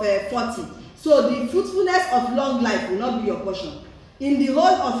age of 40. So the fruitfulness of long life will not be your portion. In the whole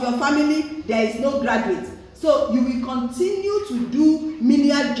of your family, there is no graduate. So you will continue to do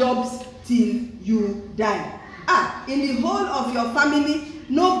menial jobs till you die. In the whole of your family,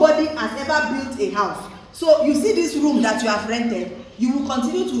 nobody has ever built a house. So you see this room that you have rented, you will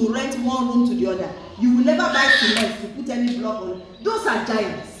continue to rent one room to the other. You will never buy cement to put any block on. Those are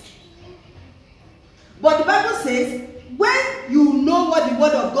giants. But the Bible says, when you know what the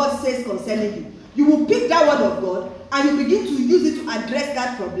word of God says concerning you, you will pick that word of God and you begin to use it to address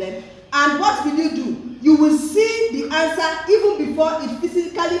that problem. And what will you do? You will see the answer even before it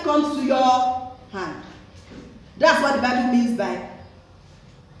physically comes to your hand. That's what the Bible means by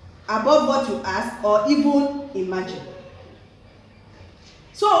above what you ask or even imagine.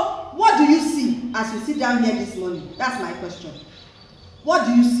 So, what do you see as you sit down here this morning? That's my question. What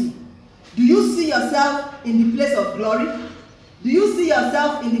do you see? Do you see yourself in the place of glory? Do you see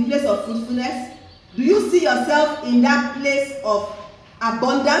yourself in the place of fruitfulness? Do you see yourself in that place of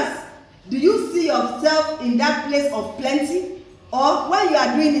abundance? Do you see yourself in that place of plenty? Or when you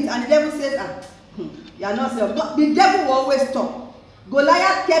are doing it and the devil says, you are not self. The devil will always talk.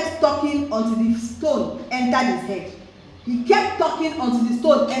 Goliath kept talking until the stone entered his head. He kept talking until the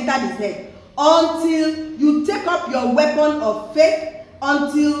stone entered his head. Until you take up your weapon of faith,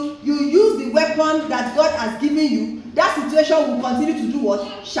 until you use the weapon that God has given you, that situation will continue to do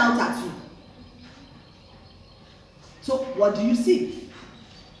what? Shout at you. So, what do you see?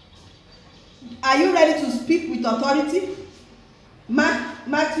 Are you ready to speak with authority?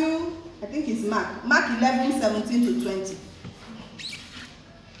 Matthew, I think it's Mark 11:17-20.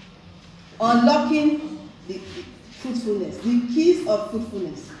 Unlocking the fruitfulness, the keys of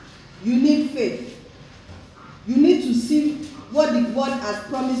fruitfulness. You need faith. You need to see what the word has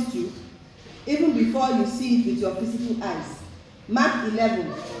promised you even before you see it with your physical eyes. Mark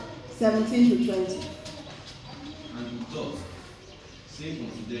 11:17-20. And he thought, saying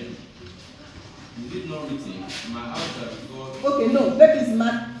unto them, is it not written, my house shall be called... Okay, no, maybe it's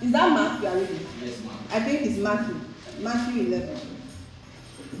Mark. Is that Mark you are reading? Yes, ma'am. I think it's Matthew. Matthew 11.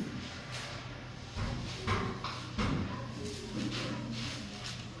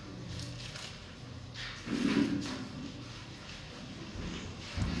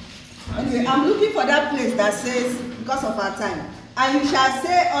 Anyway, I'm looking for that place that says, because of our time, and you shall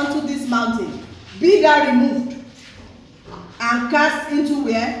say unto this mountain, be thou removed, and cast into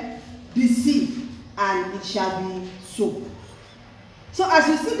where? The sea, and it shall be so. So as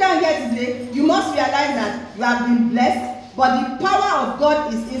you sit down here today, you must realize that you have been blessed, but the power of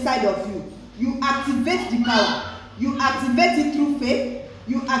God is inside of you. You activate the power. You activate it through faith.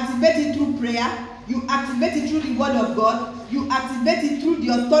 You activate it through prayer. You activate it through the word of God. You activate it through the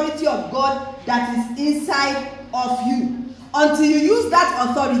authority of God that is inside of you. Until you use that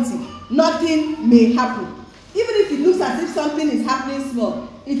authority, nothing may happen. Even if it looks as if something is happening small,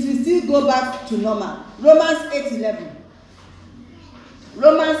 it will still go back to normal. Romans 8:11.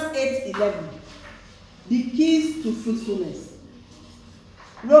 Romans 8:11. The keys to fruitfulness.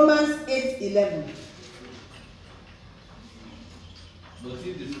 Romans 8:11. But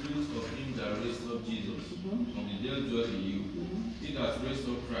if the spirit of him that raised up Jesus from the dead dwell in you, he that raised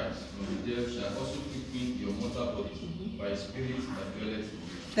up Christ from the dead shall also quicken your mortal body by his spirit that dwelleth in you.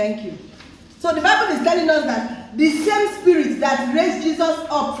 Thank you. So the Bible is telling us that the same spirit that raised Jesus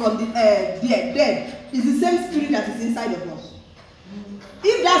up from the dead is the same spirit that is inside of us.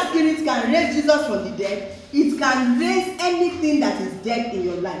 If that spirit can raise Jesus from the dead, it can raise anything that is dead in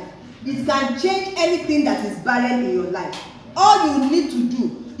your life. It can change anything that is barren in your life. All you need to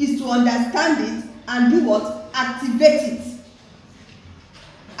do is to understand it and do what? Activate it.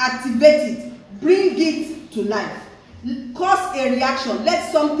 Activate it. Bring it to life. Cause a reaction.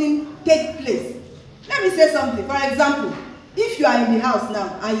 Let something take place. Let me say something. For example, if you are in the house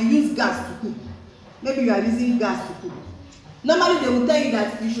now and you use gas to cook, maybe you are using gas to cook. Normally they will tell you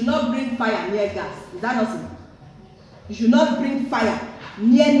that you should not bring fire near gas. Is that not so? You should not bring fire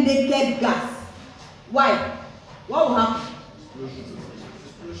near naked gas. Why? What will happen?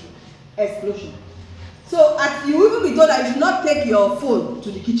 Explosion. So you will even be told that you should not take your phone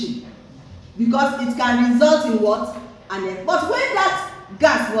to the kitchen because it can result in what? But when that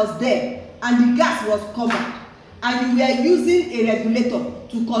gas was there and the gas was covered, and you were using a regulator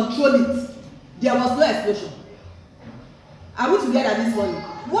to control it, there was no explosion. Are we together this morning?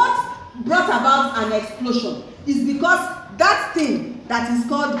 What brought about an explosion is because that thing that is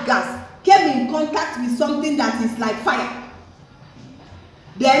called gas came in contact with something that is like fire.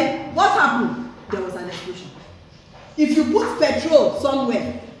 Then what happened? There was an explosion. If you put petrol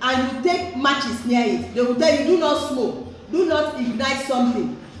somewhere and you take matches near it, they will tell you, do not smoke, do not ignite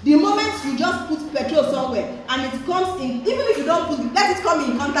something. The moment you just put petrol somewhere and it comes in, even if you don't put it, let it come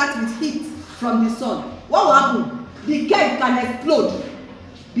in contact with heat from the sun, what will happen? The keg can explode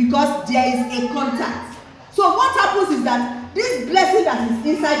because there is a contact. So what happens is that this blessing that is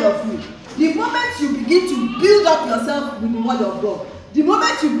inside of you, the moment you begin to build up yourself with the word of God, the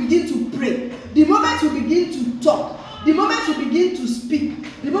moment you begin to pray, the moment you begin to talk, the moment you begin to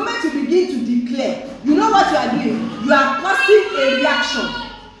speak, the moment you begin to declare, you know what you are doing? You are causing a reaction.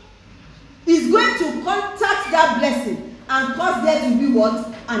 It's going to contact that blessing and cause there to be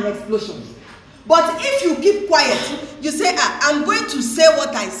what? An explosion. But if you keep quiet, you say, I'm going to say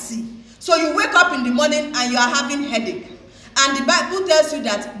what I see. So you wake up in the morning and you are having headache. And the Bible tells you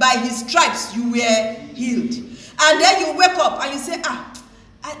that by his stripes you were healed. And then you wake up and you say,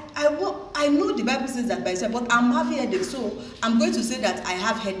 I know the Bible says that by itself, but I'm having headache, so I'm going to say that I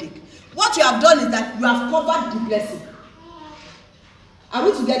have headache. What you have done is that you have covered the blessing. Are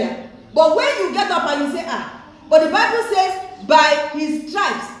we together? But when you get up and you say, but the Bible says, by his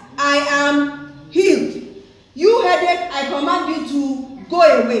stripes I am healed. You headache, I command you to go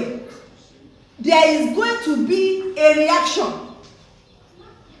away. There is going to be a reaction.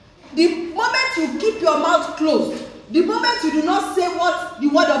 The moment you keep your mouth closed, the moment you do not say what the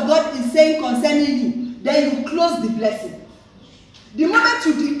word of God is saying concerning you, then you close the blessing. The moment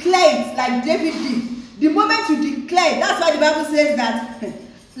you declare it, like David did, the moment you declare it, that's why the Bible says that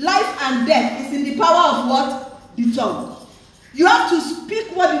life and death is in the power of what? The tongue. You have to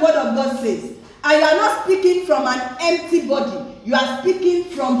speak what the word of God says. And you are not speaking from an empty body. You are speaking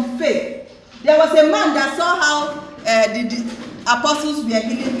from faith. There was a man that saw how the apostles were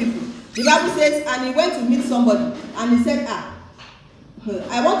healing people. The Bible says, and he went to meet somebody, and he said,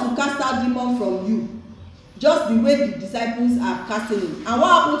 I want to cast out demon from you, just the way the disciples are casting him. And what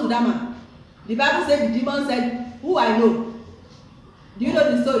happened to that man? The Bible said the demon said, who I know. Do you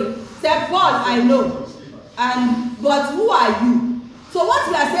know the story? Said, God, I know. But who are you? So what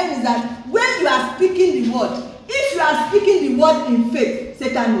we are saying is that when you are speaking the word, if you are speaking the word in faith,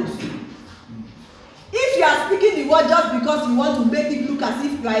 Satan knows. If you are speaking the word just because you want to make it look as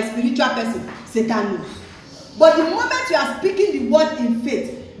if you are a spiritual person, Satan knows. But the moment you are speaking the word in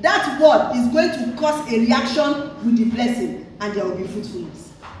faith, that word is going to cause a reaction with the blessing, and there will be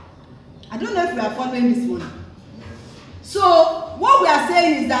fruitfulness. I don't know if you are following this one. So what we are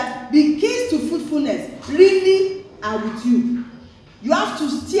saying is that the keys to fruitfulness really are with you. You have to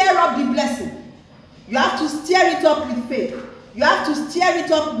stir up the blessing. You have to stir it up with faith. You have to stir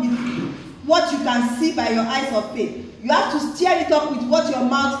it up with what you can see by your eyes of faith. You have to stir it up with what your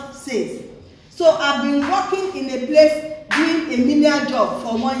mouth says. So I've been working in a place doing a menial job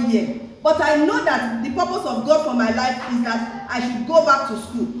for 1 year. But I know that the purpose of God for my life is that I should go back to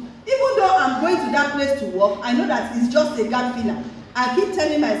school. Even though I'm going to that place to work, I know that it's just a gap filler. I keep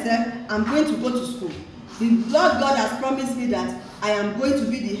telling myself, I'm going to go to school. The Lord God has promised me that I am going to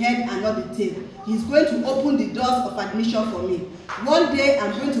be the head and not the tail. He's going to open the doors of admission for me. One day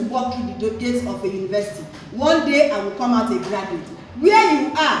I'm going to walk through the gates of a university. One day I will come out a graduate. Where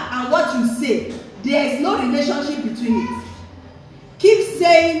you are and what you say, there is no relationship between it. Keep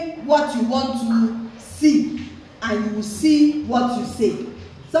saying what you want to see, and you will see what you say.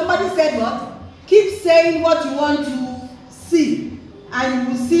 Somebody said what? Keep saying what you want to see, and you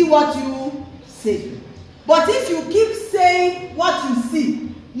will see what you say. But if you keep saying what you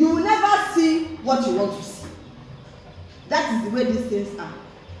see, you will never see what you want to see. That is the way these things are.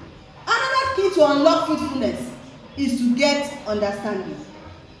 Another key to unlock fruitfulness is to get understanding.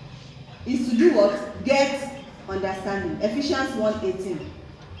 Is to do what? Get understanding. Ephesians 1:18.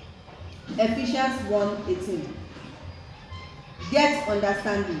 Ephesians 1:18. Get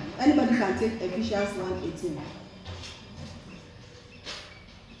understanding. Anybody can take Ephesians 1:18.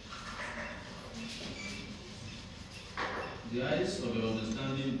 The eyes of your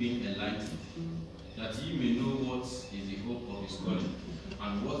understanding being enlightened, that ye may know what is the hope of his calling,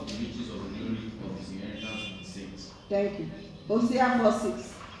 and what the riches of the glory of his inheritance in the saints. Thank you. Hosea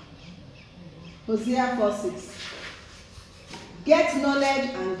 4:6. Hosea 4:6. Get knowledge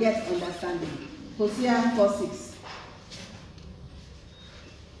and get understanding. Hosea 4:6.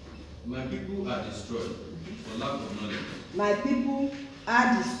 My people are destroyed for lack of knowledge. My people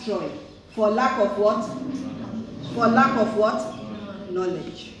are destroyed for lack of what? For lack of what?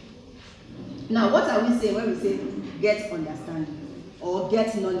 Knowledge. Now, what are we saying when we say get understanding or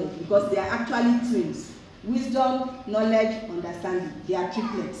get knowledge? Because they are actually twins. Wisdom, knowledge, understanding. They are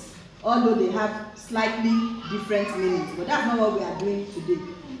triplets. Although they have slightly different meanings. But that's not what we are doing today.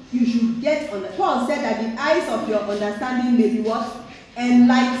 You should get on. Paul said that the eyes of your understanding may be what?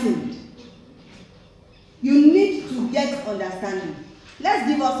 Enlightened. You need to get understanding. Let's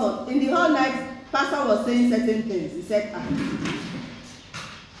give us one. In the whole night, Pastor was saying certain things. He said,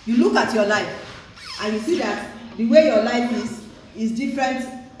 you look at your life and you see that the way your life is different.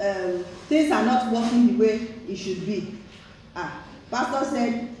 Things are not working the way it should be. Pastor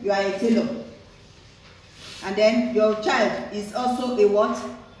said you are a tailor, and then your child is also a what?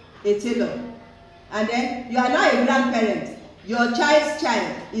 A tailor, and then you are now a grandparent. Your child's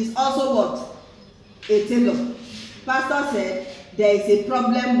child is also what? A tailor. Pastor said there is a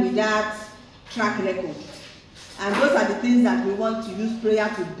problem with that track record, and those are the things that we want to use prayer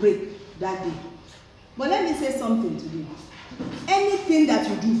to break that day. But let me say something to you. Anything that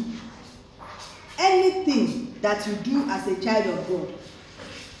you do, anything that you do as a child of God,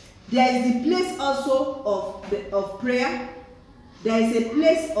 there is a place also of prayer, there is a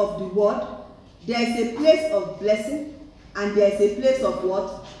place of the word, there is a place of blessing, and there is a place of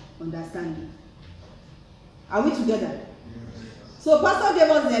what? Understanding. Are we together? So Pastor gave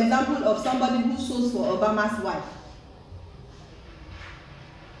us the example of somebody who sews for Obama's wife.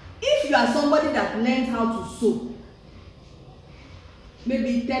 If you are somebody that learned how to sew,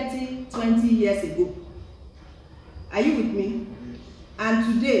 maybe 30, 20 years ago, are you with me?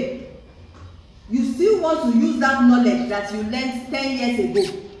 And today, you still want to use that knowledge that you learned 10 years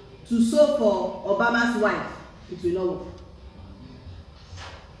ago to sew for Obama's wife, it will not work.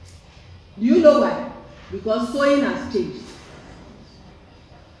 Do you know why? Because sewing has changed.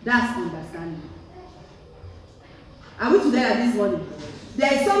 That's understanding. Are we together this morning?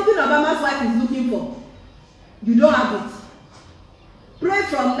 There is something Obama's wife is looking for. You don't have it. Pray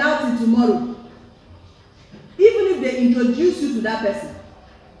from now till tomorrow. Even if they introduce you to that person,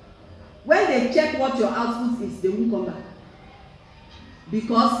 when they check what your output is, they won't come back.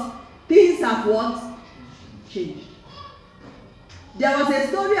 Because things have what? Changed. There was a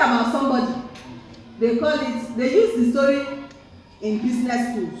story about somebody. They used the story in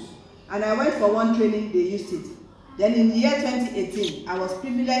business schools. And I went for one training, they used it. Then in the year 2018, I was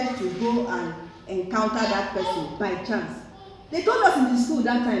privileged to go and encounter that person by chance. They told us in the school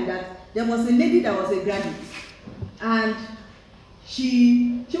that time that there was a lady that was a graduate. And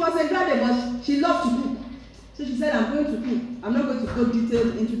she was a graduate, but she loved to cook. So she said, I'm going to cook. I'm not going to go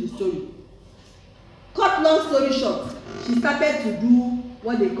detailed into the story. Cut long story short, she started to do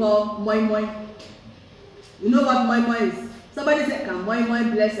what they call moi moi. You know what moi moi is? Somebody said, can moi moi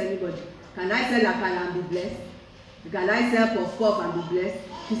bless anybody? Can I sell akara and be blessed? Can I sell puff puff and be blessed?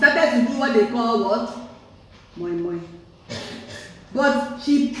 She started to do what they call what? Moi moi. But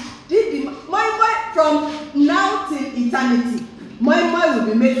she did the moi moi from now till eternity. Moi moi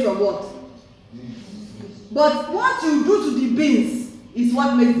will be made from what? But what you do to the beans is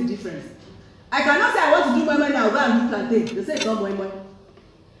what makes the difference. I cannot say I want to do moi moi now, go and do plantain. They say it's not moi moi.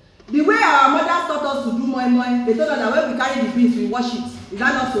 The way our mothers taught us to do moi moi, they told us that when we carry the beans, we wash it. Is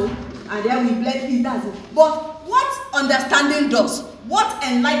that not so? And then we blend it, that's it. But what understanding does, what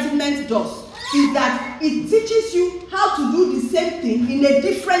enlightenment does, is that it teaches you how to do the same thing in a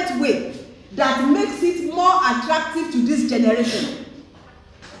different way that makes it more attractive to this generation.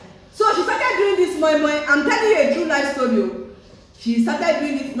 So she started doing this moi moi. I'm telling you a true life story. She started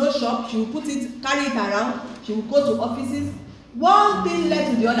doing it, no shop, she will put it, carry it around, she will go to offices. One thing led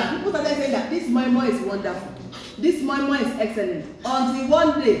to the other. People started saying that this moi moi is wonderful. This moi moi is excellent. Until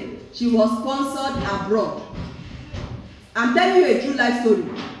one day, she was sponsored abroad. I'm telling you a true life story.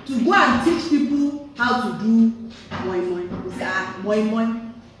 To go and teach people how to do moi moi. You say, moi moi.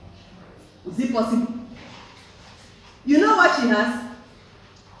 Is it possible? You know what she has?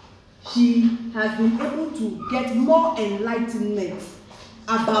 She has been able to get more enlightenment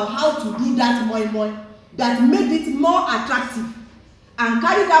about how to do that moi moi that made it more attractive and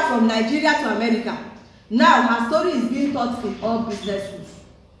carried her from Nigeria to America. Now her story is being taught in all business schools.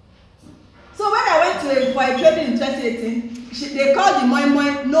 So when I went for a training in 2018, they called the moi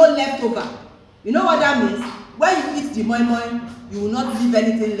moi no leftover. You know what that means? When you eat the moi moi, you will not leave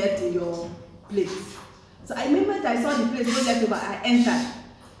anything left in your plate. So I remember I saw the place no leftover. I entered.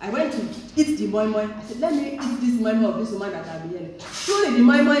 I went to eat the moi moi. I said, let me eat this moi moi of this woman that I've been hearing. Truly the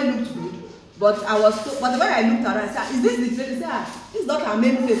moi moi looked good. But when I looked around, I said, is this the place? She said, this is not her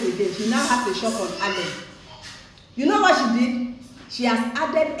main place again. She now has a shop on Allen. You know what she did? She has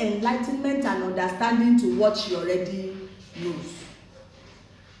added enlightenment and understanding to what she already knows.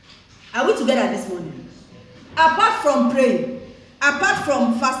 Are we together this morning? Apart from praying, apart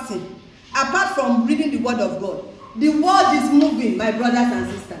from fasting, apart from reading the word of God, the world is moving, my brothers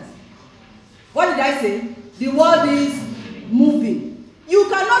and sisters. What did I say? The world is moving. You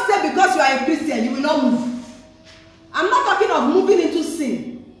cannot say because you are a Christian, you will not move. I'm not talking of moving into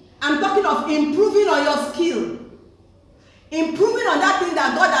sin. I'm talking of improving on your skill. Improving on that thing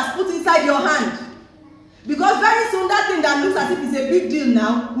that God has put inside your hand. Because very soon that thing that looks as if it's a big deal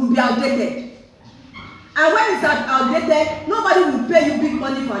now will be outdated. And when it's outdated, nobody will pay you big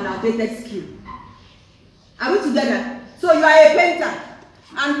money for an outdated skill. Are we together? So you are a painter.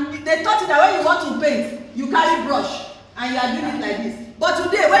 And they taught you that when you want to paint, you carry brush and you are doing it like this. But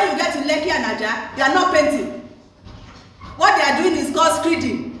today, when you get to Lekki and Aja, they are not painting. What they are doing is called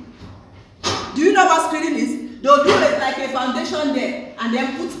screeding. Do you know what screeding is? They'll do it like a foundation there and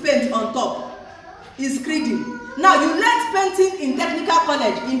then put paint on top. It's screeding. Now, you learned painting in technical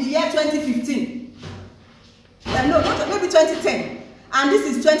college in the year 2015. No, maybe 2010. And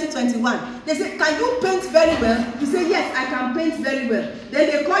this is 2021. They say, can you paint very well? You say, yes, I can paint very well. Then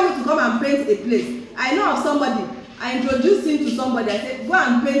they call you to come and paint a place. I know of somebody. I introduced him to somebody. I said, go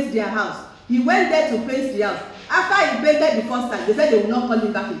and paint their house. He went there to paint the house. After he painted the first time, they said they will not call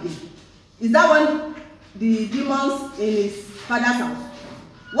him back again. Is that one the demons in his father's house?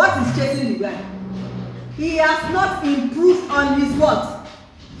 What is chasing the guy? He has not improved on his what?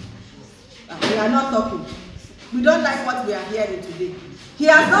 We are not talking. We don't like what we are hearing today. He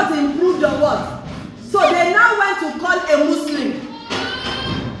has not improved on what? So they now went to call a Muslim.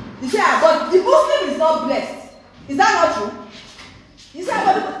 You say, but the Muslim is not blessed. Is that not true? You say,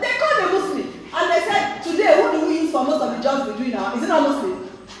 but they called a Muslim. And they said, today, who do we use for most of the jobs we do now? Is it not Muslim?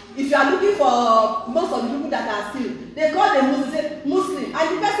 If you are looking for most of the people that are still, they call them Muslim, say Muslim.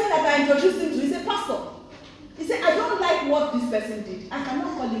 And the person that I introduced him to, he said, Pastor. He said, I don't like what this person did. I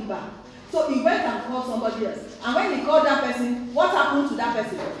cannot call him back. So he went and called somebody else. And when he called that person, what happened to that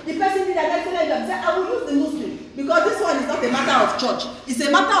person? The person did an excellent job. He said, I will use the Muslim. Because this one is not a matter of church. It's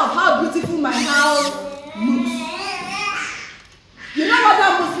a matter of how beautiful my house looks. You know what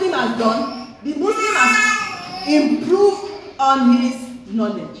that Muslim has done? The Muslim has improved on his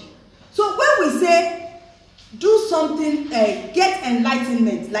knowledge. So when we say, do something, get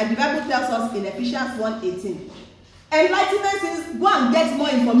enlightenment, like the Bible tells us in Ephesians 1:18. Enlightenment is go and get more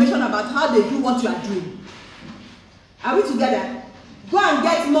information about how they do what you are doing. Are we together? Go and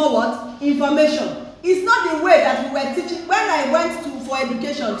get more what? Information. It's not the way that we were teaching. When I went for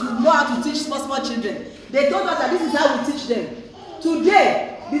education to know how to teach small children, they told us that this is how we teach them.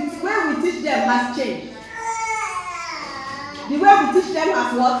 Today, the way we teach them has changed. The way we teach them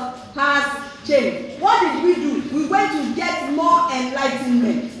has what? Has changed. What did we do? We went to get more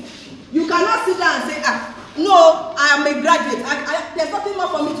enlightenment. You cannot sit down and say, no, I am a graduate. There's nothing more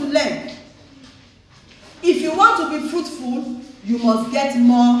for me to learn. If you want to be fruitful, you must get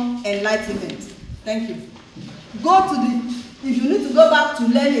more enlightenment. Thank you. If you need to go back to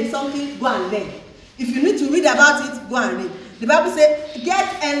learn something, go and learn. If you need to read about it, go and read. The Bible says,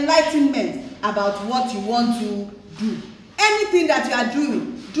 get enlightenment about what you want to do. Anything that you are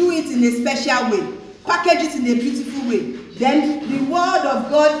doing, do it in a special way. Package it in a beautiful way. Then the word of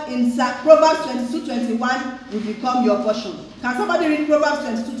God in Proverbs 22:21 will become your portion. Can somebody read Proverbs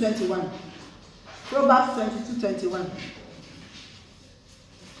 22:21? Proverbs 22:21.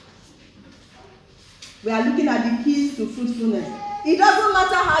 We are looking at the keys to fruitfulness. It doesn't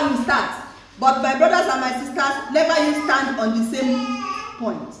matter how you start, but my brothers and my sisters, never you stand on the same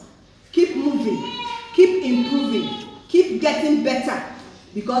point. Keep moving, keep improving, keep getting better,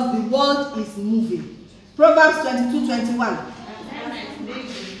 because the world is moving. Proverbs 22:21.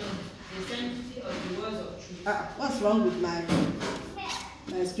 What's wrong with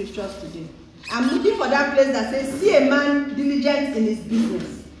my scriptures today? I'm looking for that place that says, see a man diligent in his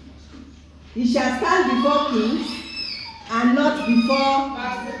business. He shall stand before kings and not before...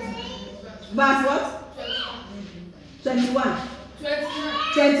 Verse what? 21.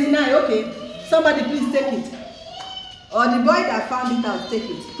 29, okay. Somebody please take it. Or the boy that found it out, take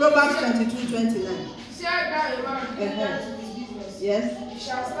it. Proverbs 22:29. See that a man diligent in his business. Yes. He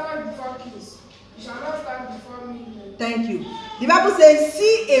shall stand before kings. He shall not stand before me. Thank you. The Bible says,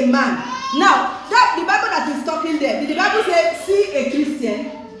 see a man. Now, that the Bible that is talking there, did the Bible say, see a Christian?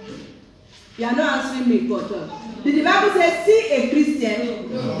 You are not answering me, God. Did the Bible say, see a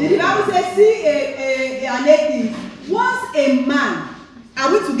Christian? No. Did the Bible say, see an atheist? Once a man,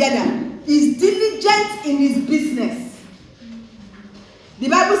 are we together, is diligent in his business, the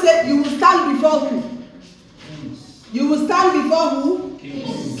Bible says, you will stand before who? You will stand before who?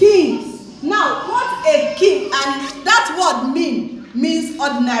 Kings. Kings. Now, what a king, and that word means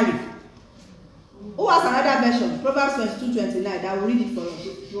ordinary. Who has another version? Proverbs 22:29. I will read it for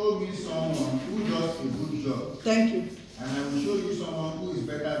us. Show me someone who does a good job. Thank you. And I will show you someone who is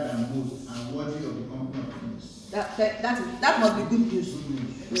better than most and worthy of the company of kings. That must be good news. Good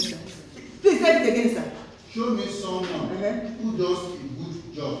news. Yes, sir. Please say it again, sir. Show me someone who does a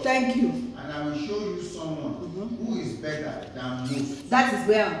good job. Thank you. And I will show you someone who is better than most. That is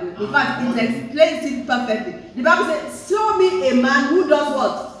where I'm going. In fact, it explains it perfectly. The Bible says, show me a man who does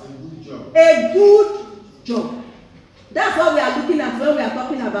what? A good job. A good job. That's what we are looking at when we are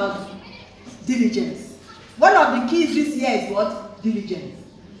talking about diligence. One of the keys this year is what? Diligence.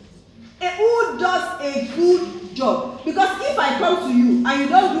 Who does a good job? Because if I come to you and you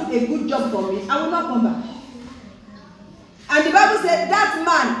don't do a good job for me, I will not come back. And the Bible said that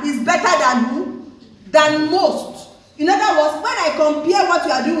man is better than who? Than most. In other words, when I compare what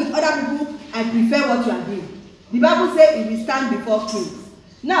you are doing with other people, I prefer what you are doing. The Bible says it will stand before kings.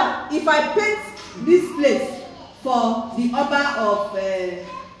 Now, if I paint this place for the Oba of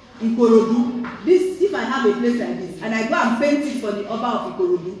Ikorodu, if I have a place like this, and I go and paint it for the Oba of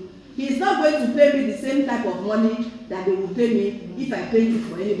Ikorodu, he is not going to pay me the same type of money that they will pay me if I paint it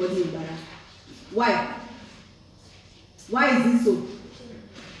for anybody in Ghana. Why? Why is it so?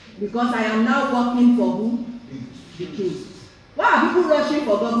 Because I am now working for who? The king. Why are people rushing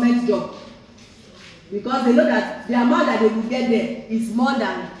for government job? Because they know that the amount that they will get there is more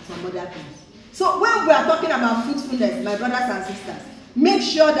than some other things. So when we are talking about fruitfulness, my brothers and sisters, make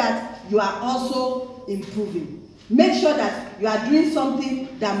sure that you are also improving. Make sure that you are doing something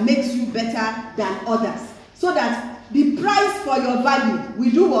that makes you better than others, so that the price for your value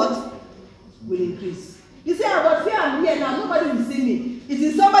will do what? Will increase. You say, but here I'm here now, nobody will see me. It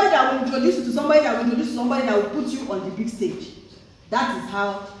is somebody that will introduce you to somebody that will introduce you to somebody that will put you on the big stage. That is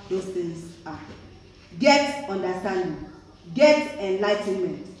how those things are. Get understanding. Get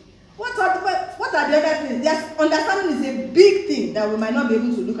enlightenment. What are the other things? Yes, understanding is a big thing that we might not be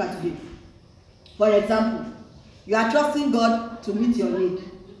able to look at today. For example, you are trusting God to meet your need,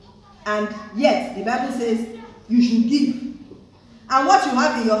 and yet the Bible says you should give, and what you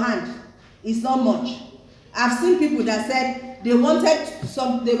have in your hand is not much. I've seen people that said they wanted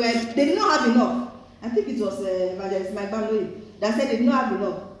some, they did not have enough. I think it was Evangelist Mike Bandoye that said they did not have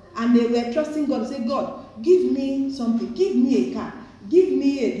enough, and they were trusting God to say, God, give me something, give me a car, give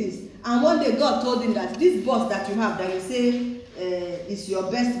me a this. And one day God told him that this bus that you have, that you say is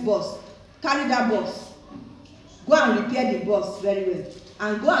your best bus, carry that bus, go and repair the bus very well,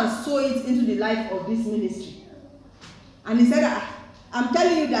 and go and sow it into the life of this ministry. And he said, I'm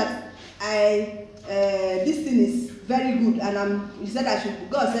telling you that this thing is very good, and he said I should.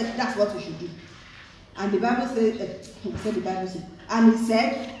 God said that's what you should do. And the Bible said, and he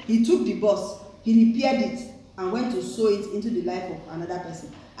said he took the bus, he repaired it, and went to sow it into the life of another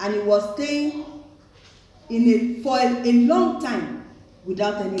person. And he was staying for a long time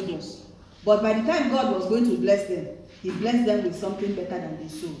without any bus. But by the time God was going to bless them, he blessed them with something better than they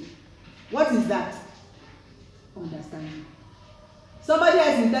sowed. What is that? Understanding. Somebody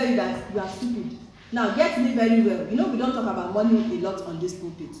else will tell you that you are stupid. Now get me very well. You know we don't talk about money a lot on this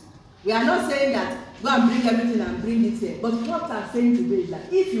pulpit. We are not saying that go and bring everything and bring it here. But what I'm saying today is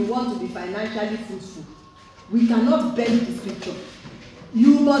that if you want to be financially fruitful, we cannot bend the scripture.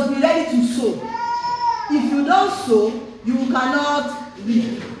 You must be ready to sow. If you don't sow, you cannot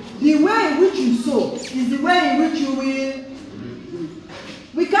reap. The way in which you sow is the way in which you will reap.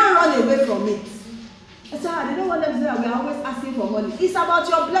 We can't run away from it. I said, they don't want them to say that we are always asking for money. It's about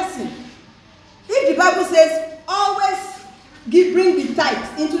your blessing. If the Bible says, always bring the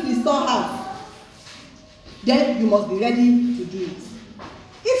tithe into the storehouse, then you must be ready to do it.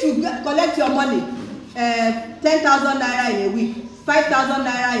 If you collect your money, 10,000 naira in a week, 5,000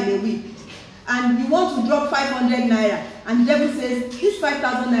 naira in a week, and you want to drop 500 naira, and the devil says, this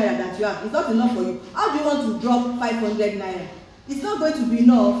 5,000 naira that you have is not enough for you. How do you want to drop 500 naira? It's not going to be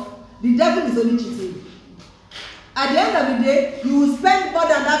enough. The devil is only cheating. At the end of the day, you will spend more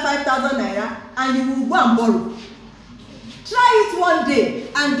than that 5,000 naira, and you will go and borrow. Try it one day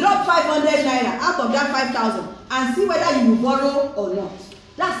and drop 500 naira out of that 5,000 and see whether you will borrow or not.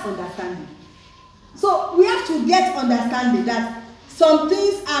 That's understanding. So we have to get understanding that some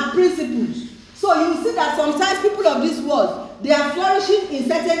things are principles. So you see that sometimes people of this world, they are flourishing in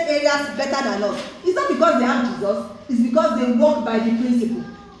certain areas better than us. It's not because they have Jesus, it's because they walk by the principle.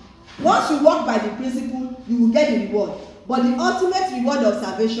 Once you walk by the principle, you will get the reward. But the ultimate reward of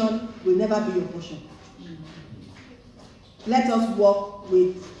salvation will never be your portion. Let us walk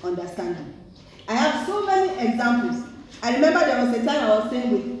with understanding. I have so many examples. I remember there was a time I was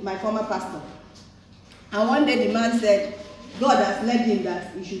staying with my former pastor, and one day the man said God has led him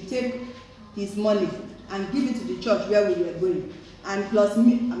that he should take his money and give it to the church where we were going, and plus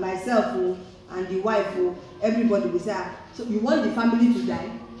me and myself and the wife, everybody. We said, so you want the family to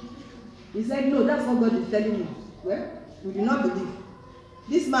die? He said, no, that's what God is telling me. Well, we do not believe.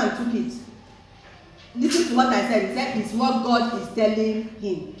 This man took it. Listen to what I said. He said it's what God is telling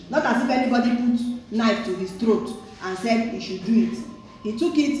him. Not as if anybody put knife to his throat and said he should do it. He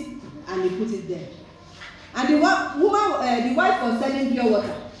took it and he put it there. And the wife was selling pure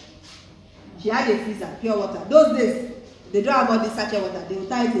water. She had a freezer, pure water. Those days, they don't have all this sachet water. They will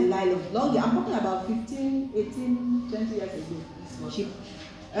tie it in nylon. I'm talking about 15, 18, 20 years ago.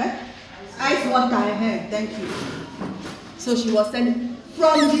 Ice water, thank you. So she was selling.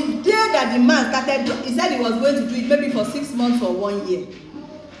 From the day that the man started, he said he was going to do it maybe for 6 months or 1 year.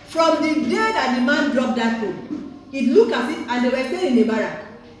 From the day that the man dropped that home, it looked as if, and they were staying in the barrack,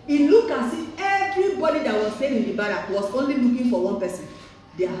 it looked as if everybody that was staying in the barrack was only looking for one person,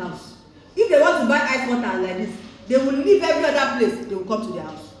 their house. If they want to buy ice water like this, they will leave every other place, they will come to their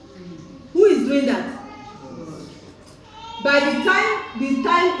house. Who is doing that? By the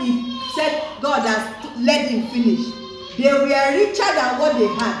time he said God has let him finish, they were richer than what they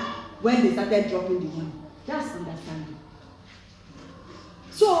had when they started dropping the money. That's understanding.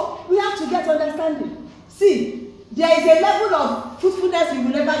 So we have to get understanding. See, there is a level of fruitfulness you will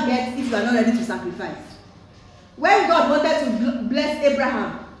never get if you are not ready to sacrifice. When God wanted to bless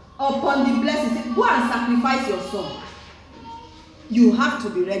Abraham, upon the blessing, he said, go and sacrifice your son. You have to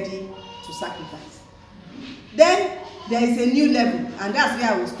be ready to sacrifice. Then there is a new level, and that's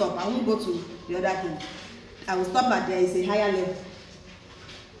where I will stop. I won't go to the other thing. I will stop at there is a higher level.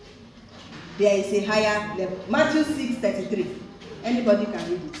 There is a higher level. Matthew 6:33. Anybody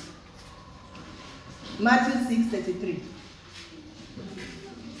can read it. Matthew 6:33.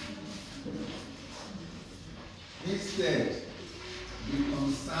 Instead, be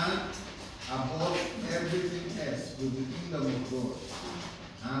concerned about everything else with the kingdom of God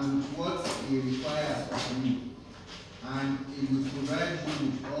and with what He requires of you, and He will provide you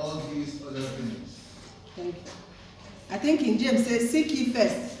with all these other things. Thank you. I think King James says, seek ye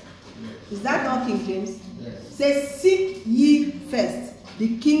first. Yes. Is that not King James? Yes. Says, seek ye first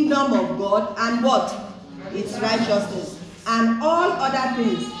the kingdom of God and what? Its righteousness. And all other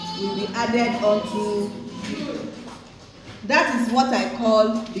things will be added unto you. That is what I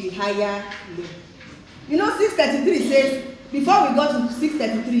call the higher level. You know, 6:33 says, before we got to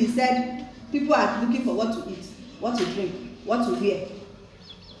 6:33, he said, people are looking for what to eat, what to drink, what to wear.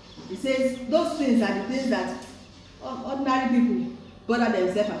 He says, those things are the things that ordinary people bother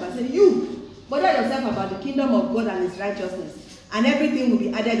themselves about. Say, you bother yourself about the kingdom of God and its righteousness, and everything will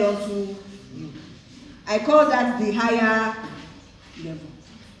be added unto you. I call that the higher level.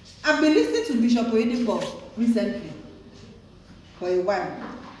 I've been listening to Bishop Oyedepo recently for a while,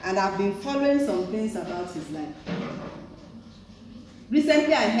 and I've been following some things about his life.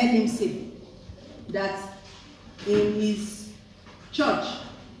 Recently, I heard him say that in his church,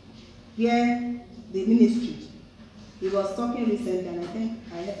 here, the ministry, he was talking recently, and I think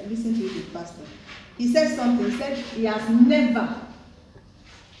I listened to it with pastor. He said something. He said he has never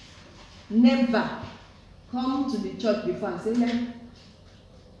come to the church before and said,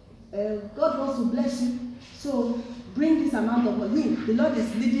 God wants to bless you, so bring this amount of money. The Lord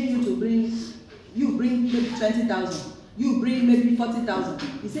is leading you to bring maybe 20,000. You bring maybe 40,000.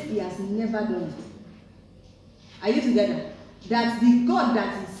 He said he has never done it. Are you together? That the God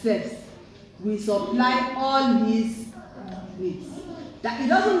that he serves will supply all his needs. That he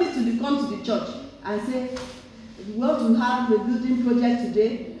doesn't need to come to the church and say, we want to have a building project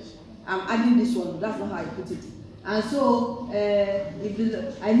today, I'm adding this one. That's not how I put it. And so,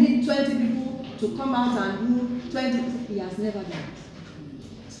 I need 20 people to come out and do 20. He has never done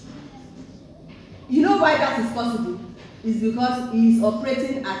it. You know why that is possible? It's because he is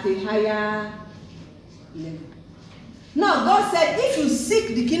operating at a higher level. Now, God said, if you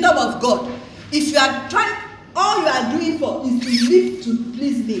seek the kingdom of God, if you are trying, all you are doing for is to live to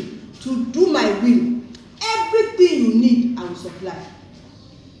please me, to do my will, everything you need, I will supply.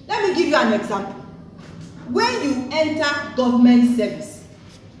 Let me give you an example. When you enter government service,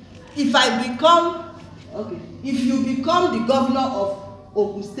 if you become the governor of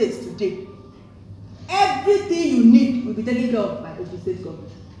Ogun State today, everything you need will be taken care of by Ogun State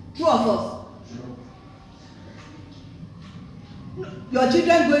government. True or false? Your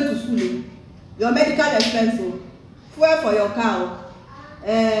children going to school, your medical expense, fuel for your car,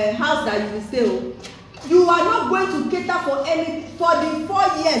 house that you will stay, you are not going to cater for the 4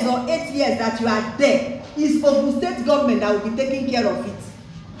 years or 8 years that you are there. It's Ogun State government that will be taking care of it.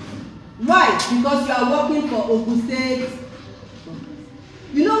 Why? Because you are working for Ogun State.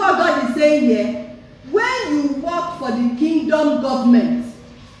 You know what God is saying here? When you work for the kingdom government,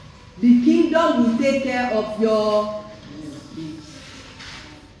 the kingdom will take care of your needs.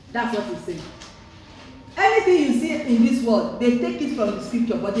 That's what he's saying. Anything you see in this world, they take it from the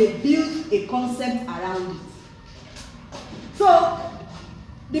scripture, but they build a concept around it. So,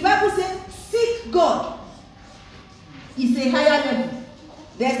 the Bible says, seek God. It's a higher level.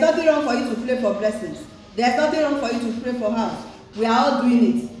 There's nothing wrong for you to pray for blessings. There's nothing wrong for you to pray for house. We are all doing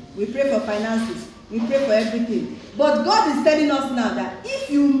it. We pray for finances. We pray for everything. But God is telling us now that if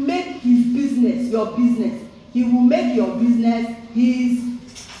you make his business your business, he will make your business his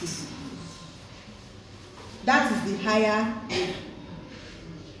business. That is the higher level.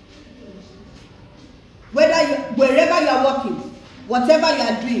 Wherever you are working, whatever you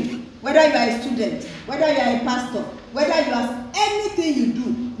are doing, whether you are a student, whether you are a pastor, whether you are anything you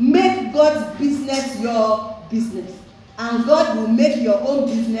do, make God's business your business. And God will make your own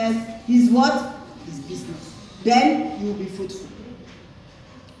business his what? His business. Then you will be fruitful.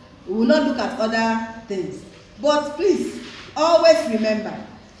 We will not look at other things. But please, always remember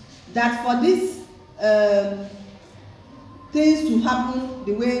that for these things to happen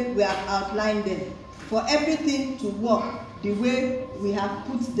the way we have outlined them, for everything to work the way we have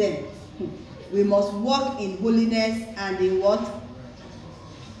put them, we must walk in holiness and in what?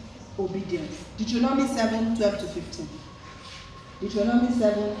 Obedience. Deuteronomy 7:12-15. Deuteronomy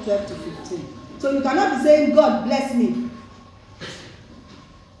 7:12-15. So you cannot be saying, God bless me,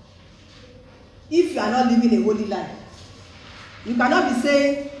 if you are not living a holy life. You cannot be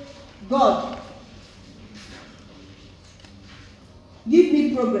saying, God, give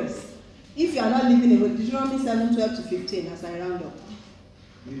me progress, if you are not living a holy life. Deuteronomy 7:12-15 as I round up.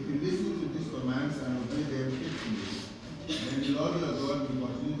 If you listen to these commands and obey them faithfully, then the Lord your God will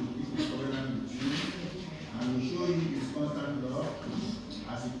continue to keep his covenant with you and will show you his constant love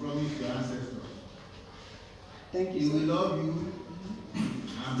as he promised your ancestors. Thank you. He will love you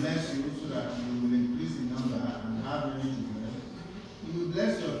and bless you so that you will increase in number and have many children. He will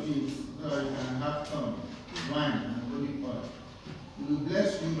bless your fields so that you can have corn, wine, and olive oil. He will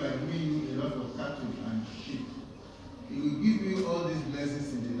bless you by giving you a lot of cattle and sheep. He will give you all these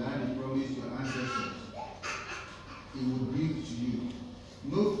blessings in the land he promised your ancestors. He will give to you.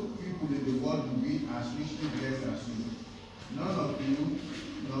 No people in the world will be as richly blessed as you. None of you,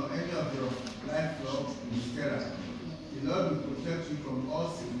 nor any of your livestock will be sterile. The Lord will protect you from all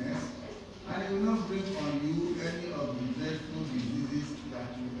sickness, and he will not bring on you any of the dreadful diseases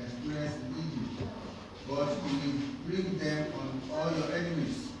that you experienced in Egypt, but he will bring them on all your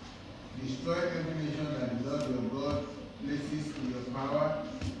enemies. Destroy every nation that the Lord your God places in your power,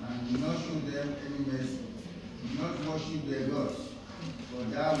 and do not show them any mercy. Do not worship their gods, for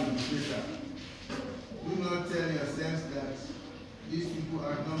thou will be greater. Do not tell yourselves that these people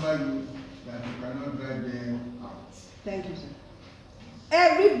outnumber you, that you cannot drive them out. Thank you, sir.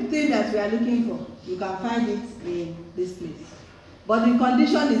 Everything that we are looking for, you can find it in this place. But the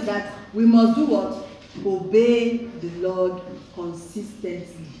condition is that we must do what? Obey the Lord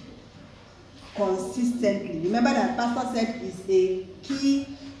consistently. Consistently. Remember that Pastor said is a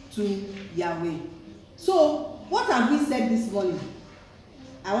key to Yahweh. So, what have we said this morning?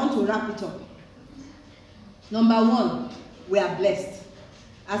 I want to wrap it up. Number one, we are blessed.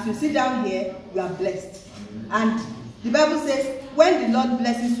 As you sit down here, we are blessed. And the Bible says, when the Lord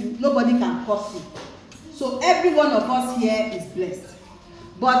blesses you, nobody can curse you. So every one of us here is blessed.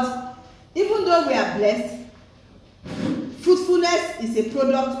 But even though we are blessed, fruitfulness is a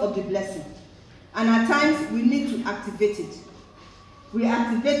product of the blessing. And at times, we need to activate it. We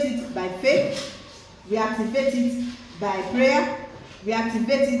activate it by faith. We activate it by prayer. We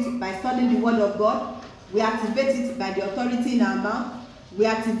activate it by studying the Word of God. We activate it by the authority in our mouth. We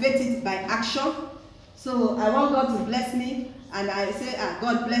activate it by action. So I want God to bless me, and I say,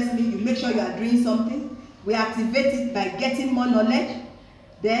 God bless me. You make sure you are doing something. We activate it by getting more knowledge.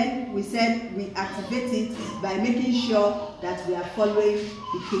 Then we said we activate it by making sure that we are following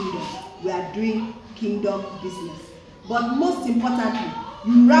the kingdom. We are doing kingdom business. But most importantly,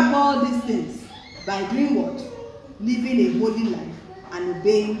 you wrap all these things by doing what? Living a holy life and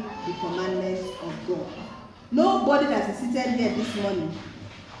obeying the commandments of God. Nobody that is seated here this morning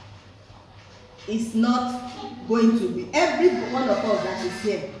is not going to be. Every one of us that is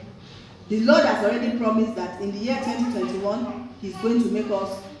here, the Lord has already promised that in the year 2021, He's going to make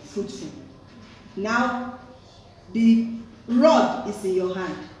us fruitful. Now, the rod is in your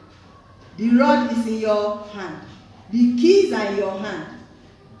hand. The rod is in your hand. The keys are in your hand.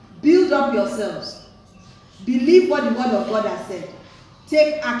 Build up yourselves. Believe what the word of God has said.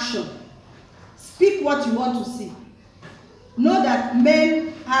 Take action. Speak what you want to see. Know that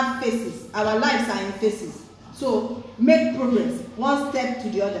men have faces. Our lives are in faces. So make progress, one step to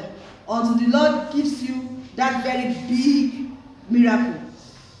the other, until the Lord gives you that very big miracle.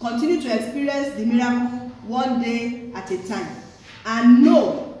 Continue to experience the miracle one day at a time. And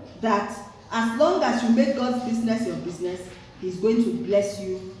know that as long as you make God's business your business, He's going to bless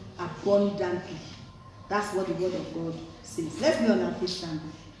you abundantly. That's what the word of God says. Let's be on our feet standing.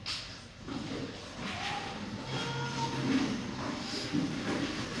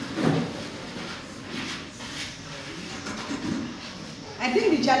 I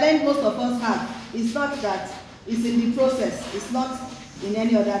think the challenge most of us have is not that it's in the process, it's not in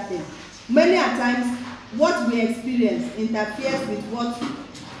any other thing. Many a times, what we experience interferes with what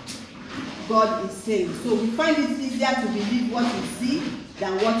God is saying. So we find it easier to believe what you see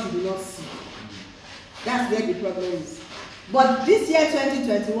than what you do not see. That's where the problem is. But this year,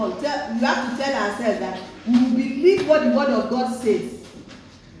 2021, you have to tell ourselves that we will believe what the word of God says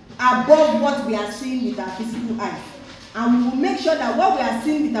above what we are seeing with our physical eyes. And we will make sure that what we are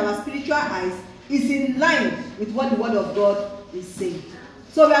seeing with our spiritual eyes is in line with what the word of God is saying.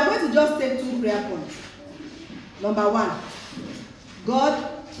 So we are going to just take 2 prayer points. Number 1,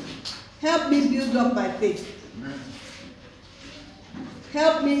 God, help me build up my faith.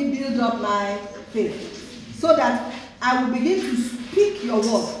 Help me build up my faith, so that I will begin to speak your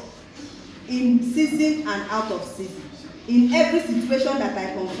word in season and out of season. In every situation that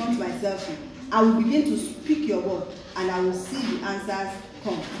I confront myself with, I will begin to speak your word, and I will see the answers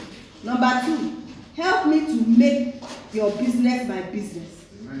come. Number 2, help me to make your business my business.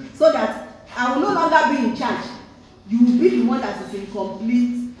 Amen. So that I will no longer be in charge. You will be the one that is in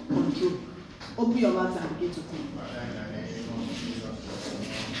complete control. Open your mouth and begin to pray.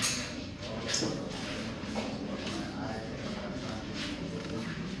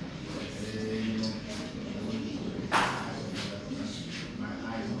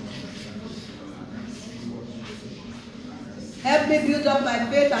 Help me build up my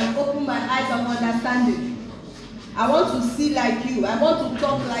faith and open my eyes of understanding. I want to see like you. I want to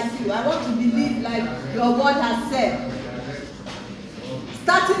talk like you. I want to believe like your word has said.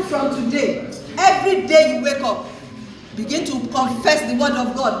 Starting from today, every day you wake up, begin to confess the word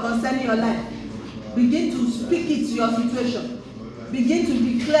of God concerning your life. Begin to speak it to your situation. Begin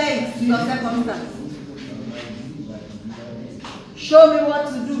to declare it to your circumstance. Show me what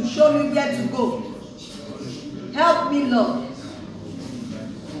to do. Show me where to go. Help me, Lord.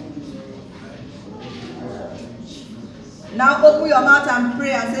 Now open your mouth and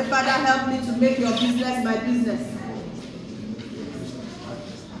pray and say, Father, help me to make your business my business.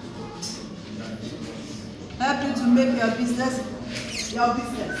 Help me to make your business your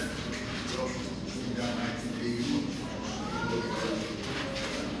business.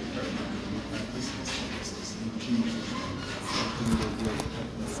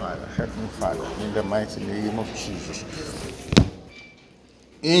 Father, help me, Father, in the mighty name of Jesus.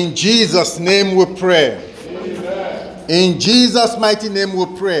 In Jesus' name we pray. Amen. In Jesus' mighty name we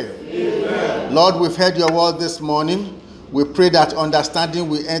pray. Amen. Lord, we've heard your word this morning. We pray that understanding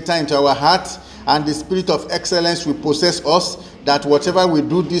will enter into our hearts and the spirit of excellence will possess us, that whatever we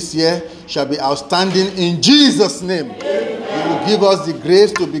do this year shall be outstanding in Jesus' name. Amen. You will give us the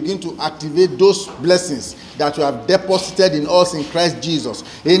grace to begin to activate those blessings that you have deposited in us in Christ Jesus.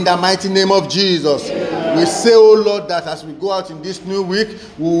 In the mighty name of Jesus. Amen. We say, oh Lord, that as we go out in this new week,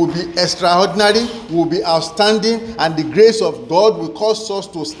 we will be extraordinary, we will be outstanding, and the grace of God will cause us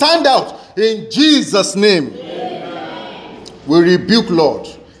to stand out in Jesus' name. Amen. We rebuke, Lord,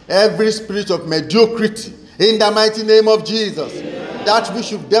 every spirit of mediocrity in the mighty name of Jesus. Amen. That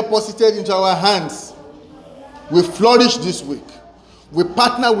which you've deposited into our hands, we flourish this week. We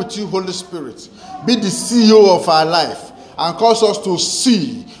partner with you, Holy Spirit. Be the CEO of our life and cause us to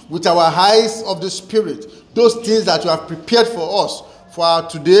see with our eyes of the Spirit those things that you have prepared for us, for our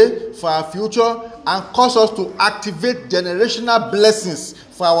today, for our future, and cause us to activate generational blessings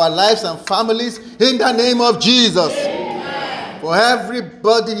for our lives and families in the name of Jesus. Amen. For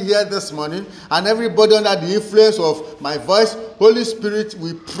everybody here this morning and everybody under the influence of my voice, Holy Spirit,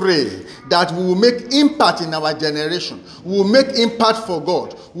 we pray that we will make impact in our generation. We will make impact for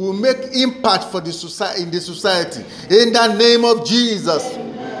God. We will make impact for the society, in the society. In the name of Jesus.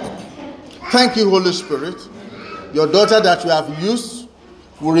 Thank you, Holy Spirit. Your daughter that you have used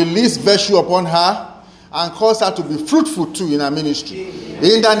will release virtue upon her and cause her to be fruitful too in her ministry.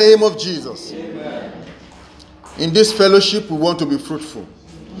 In the name of Jesus. In this fellowship, we want to be fruitful.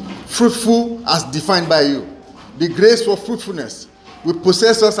 fruitful as defined by you. The grace for fruitfulness will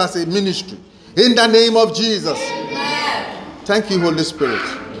possess us as a ministry. In the name of Jesus. Amen. Thank you, Holy Spirit.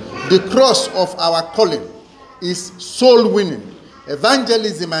 The cross of our calling is soul winning,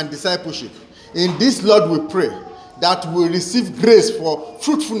 evangelism, and discipleship. In this, Lord, we pray that we receive grace for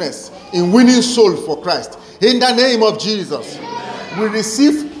fruitfulness in winning soul for Christ. In the name of Jesus. We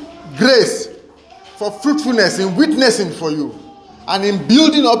receive grace for fruitfulness in witnessing for you and in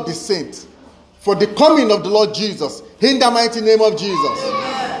building up the saints for the coming of the Lord Jesus. In the mighty name of Jesus.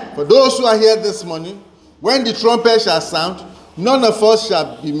 Amen. For those who are here this morning, when the trumpet shall sound, none of us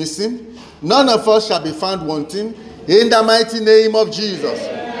shall be missing. None of us shall be found wanting. In the mighty name of Jesus.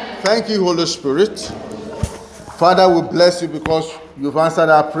 Amen. Thank you, Holy Spirit. Father, we bless you because you've answered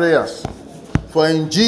our prayers. For in Jesus'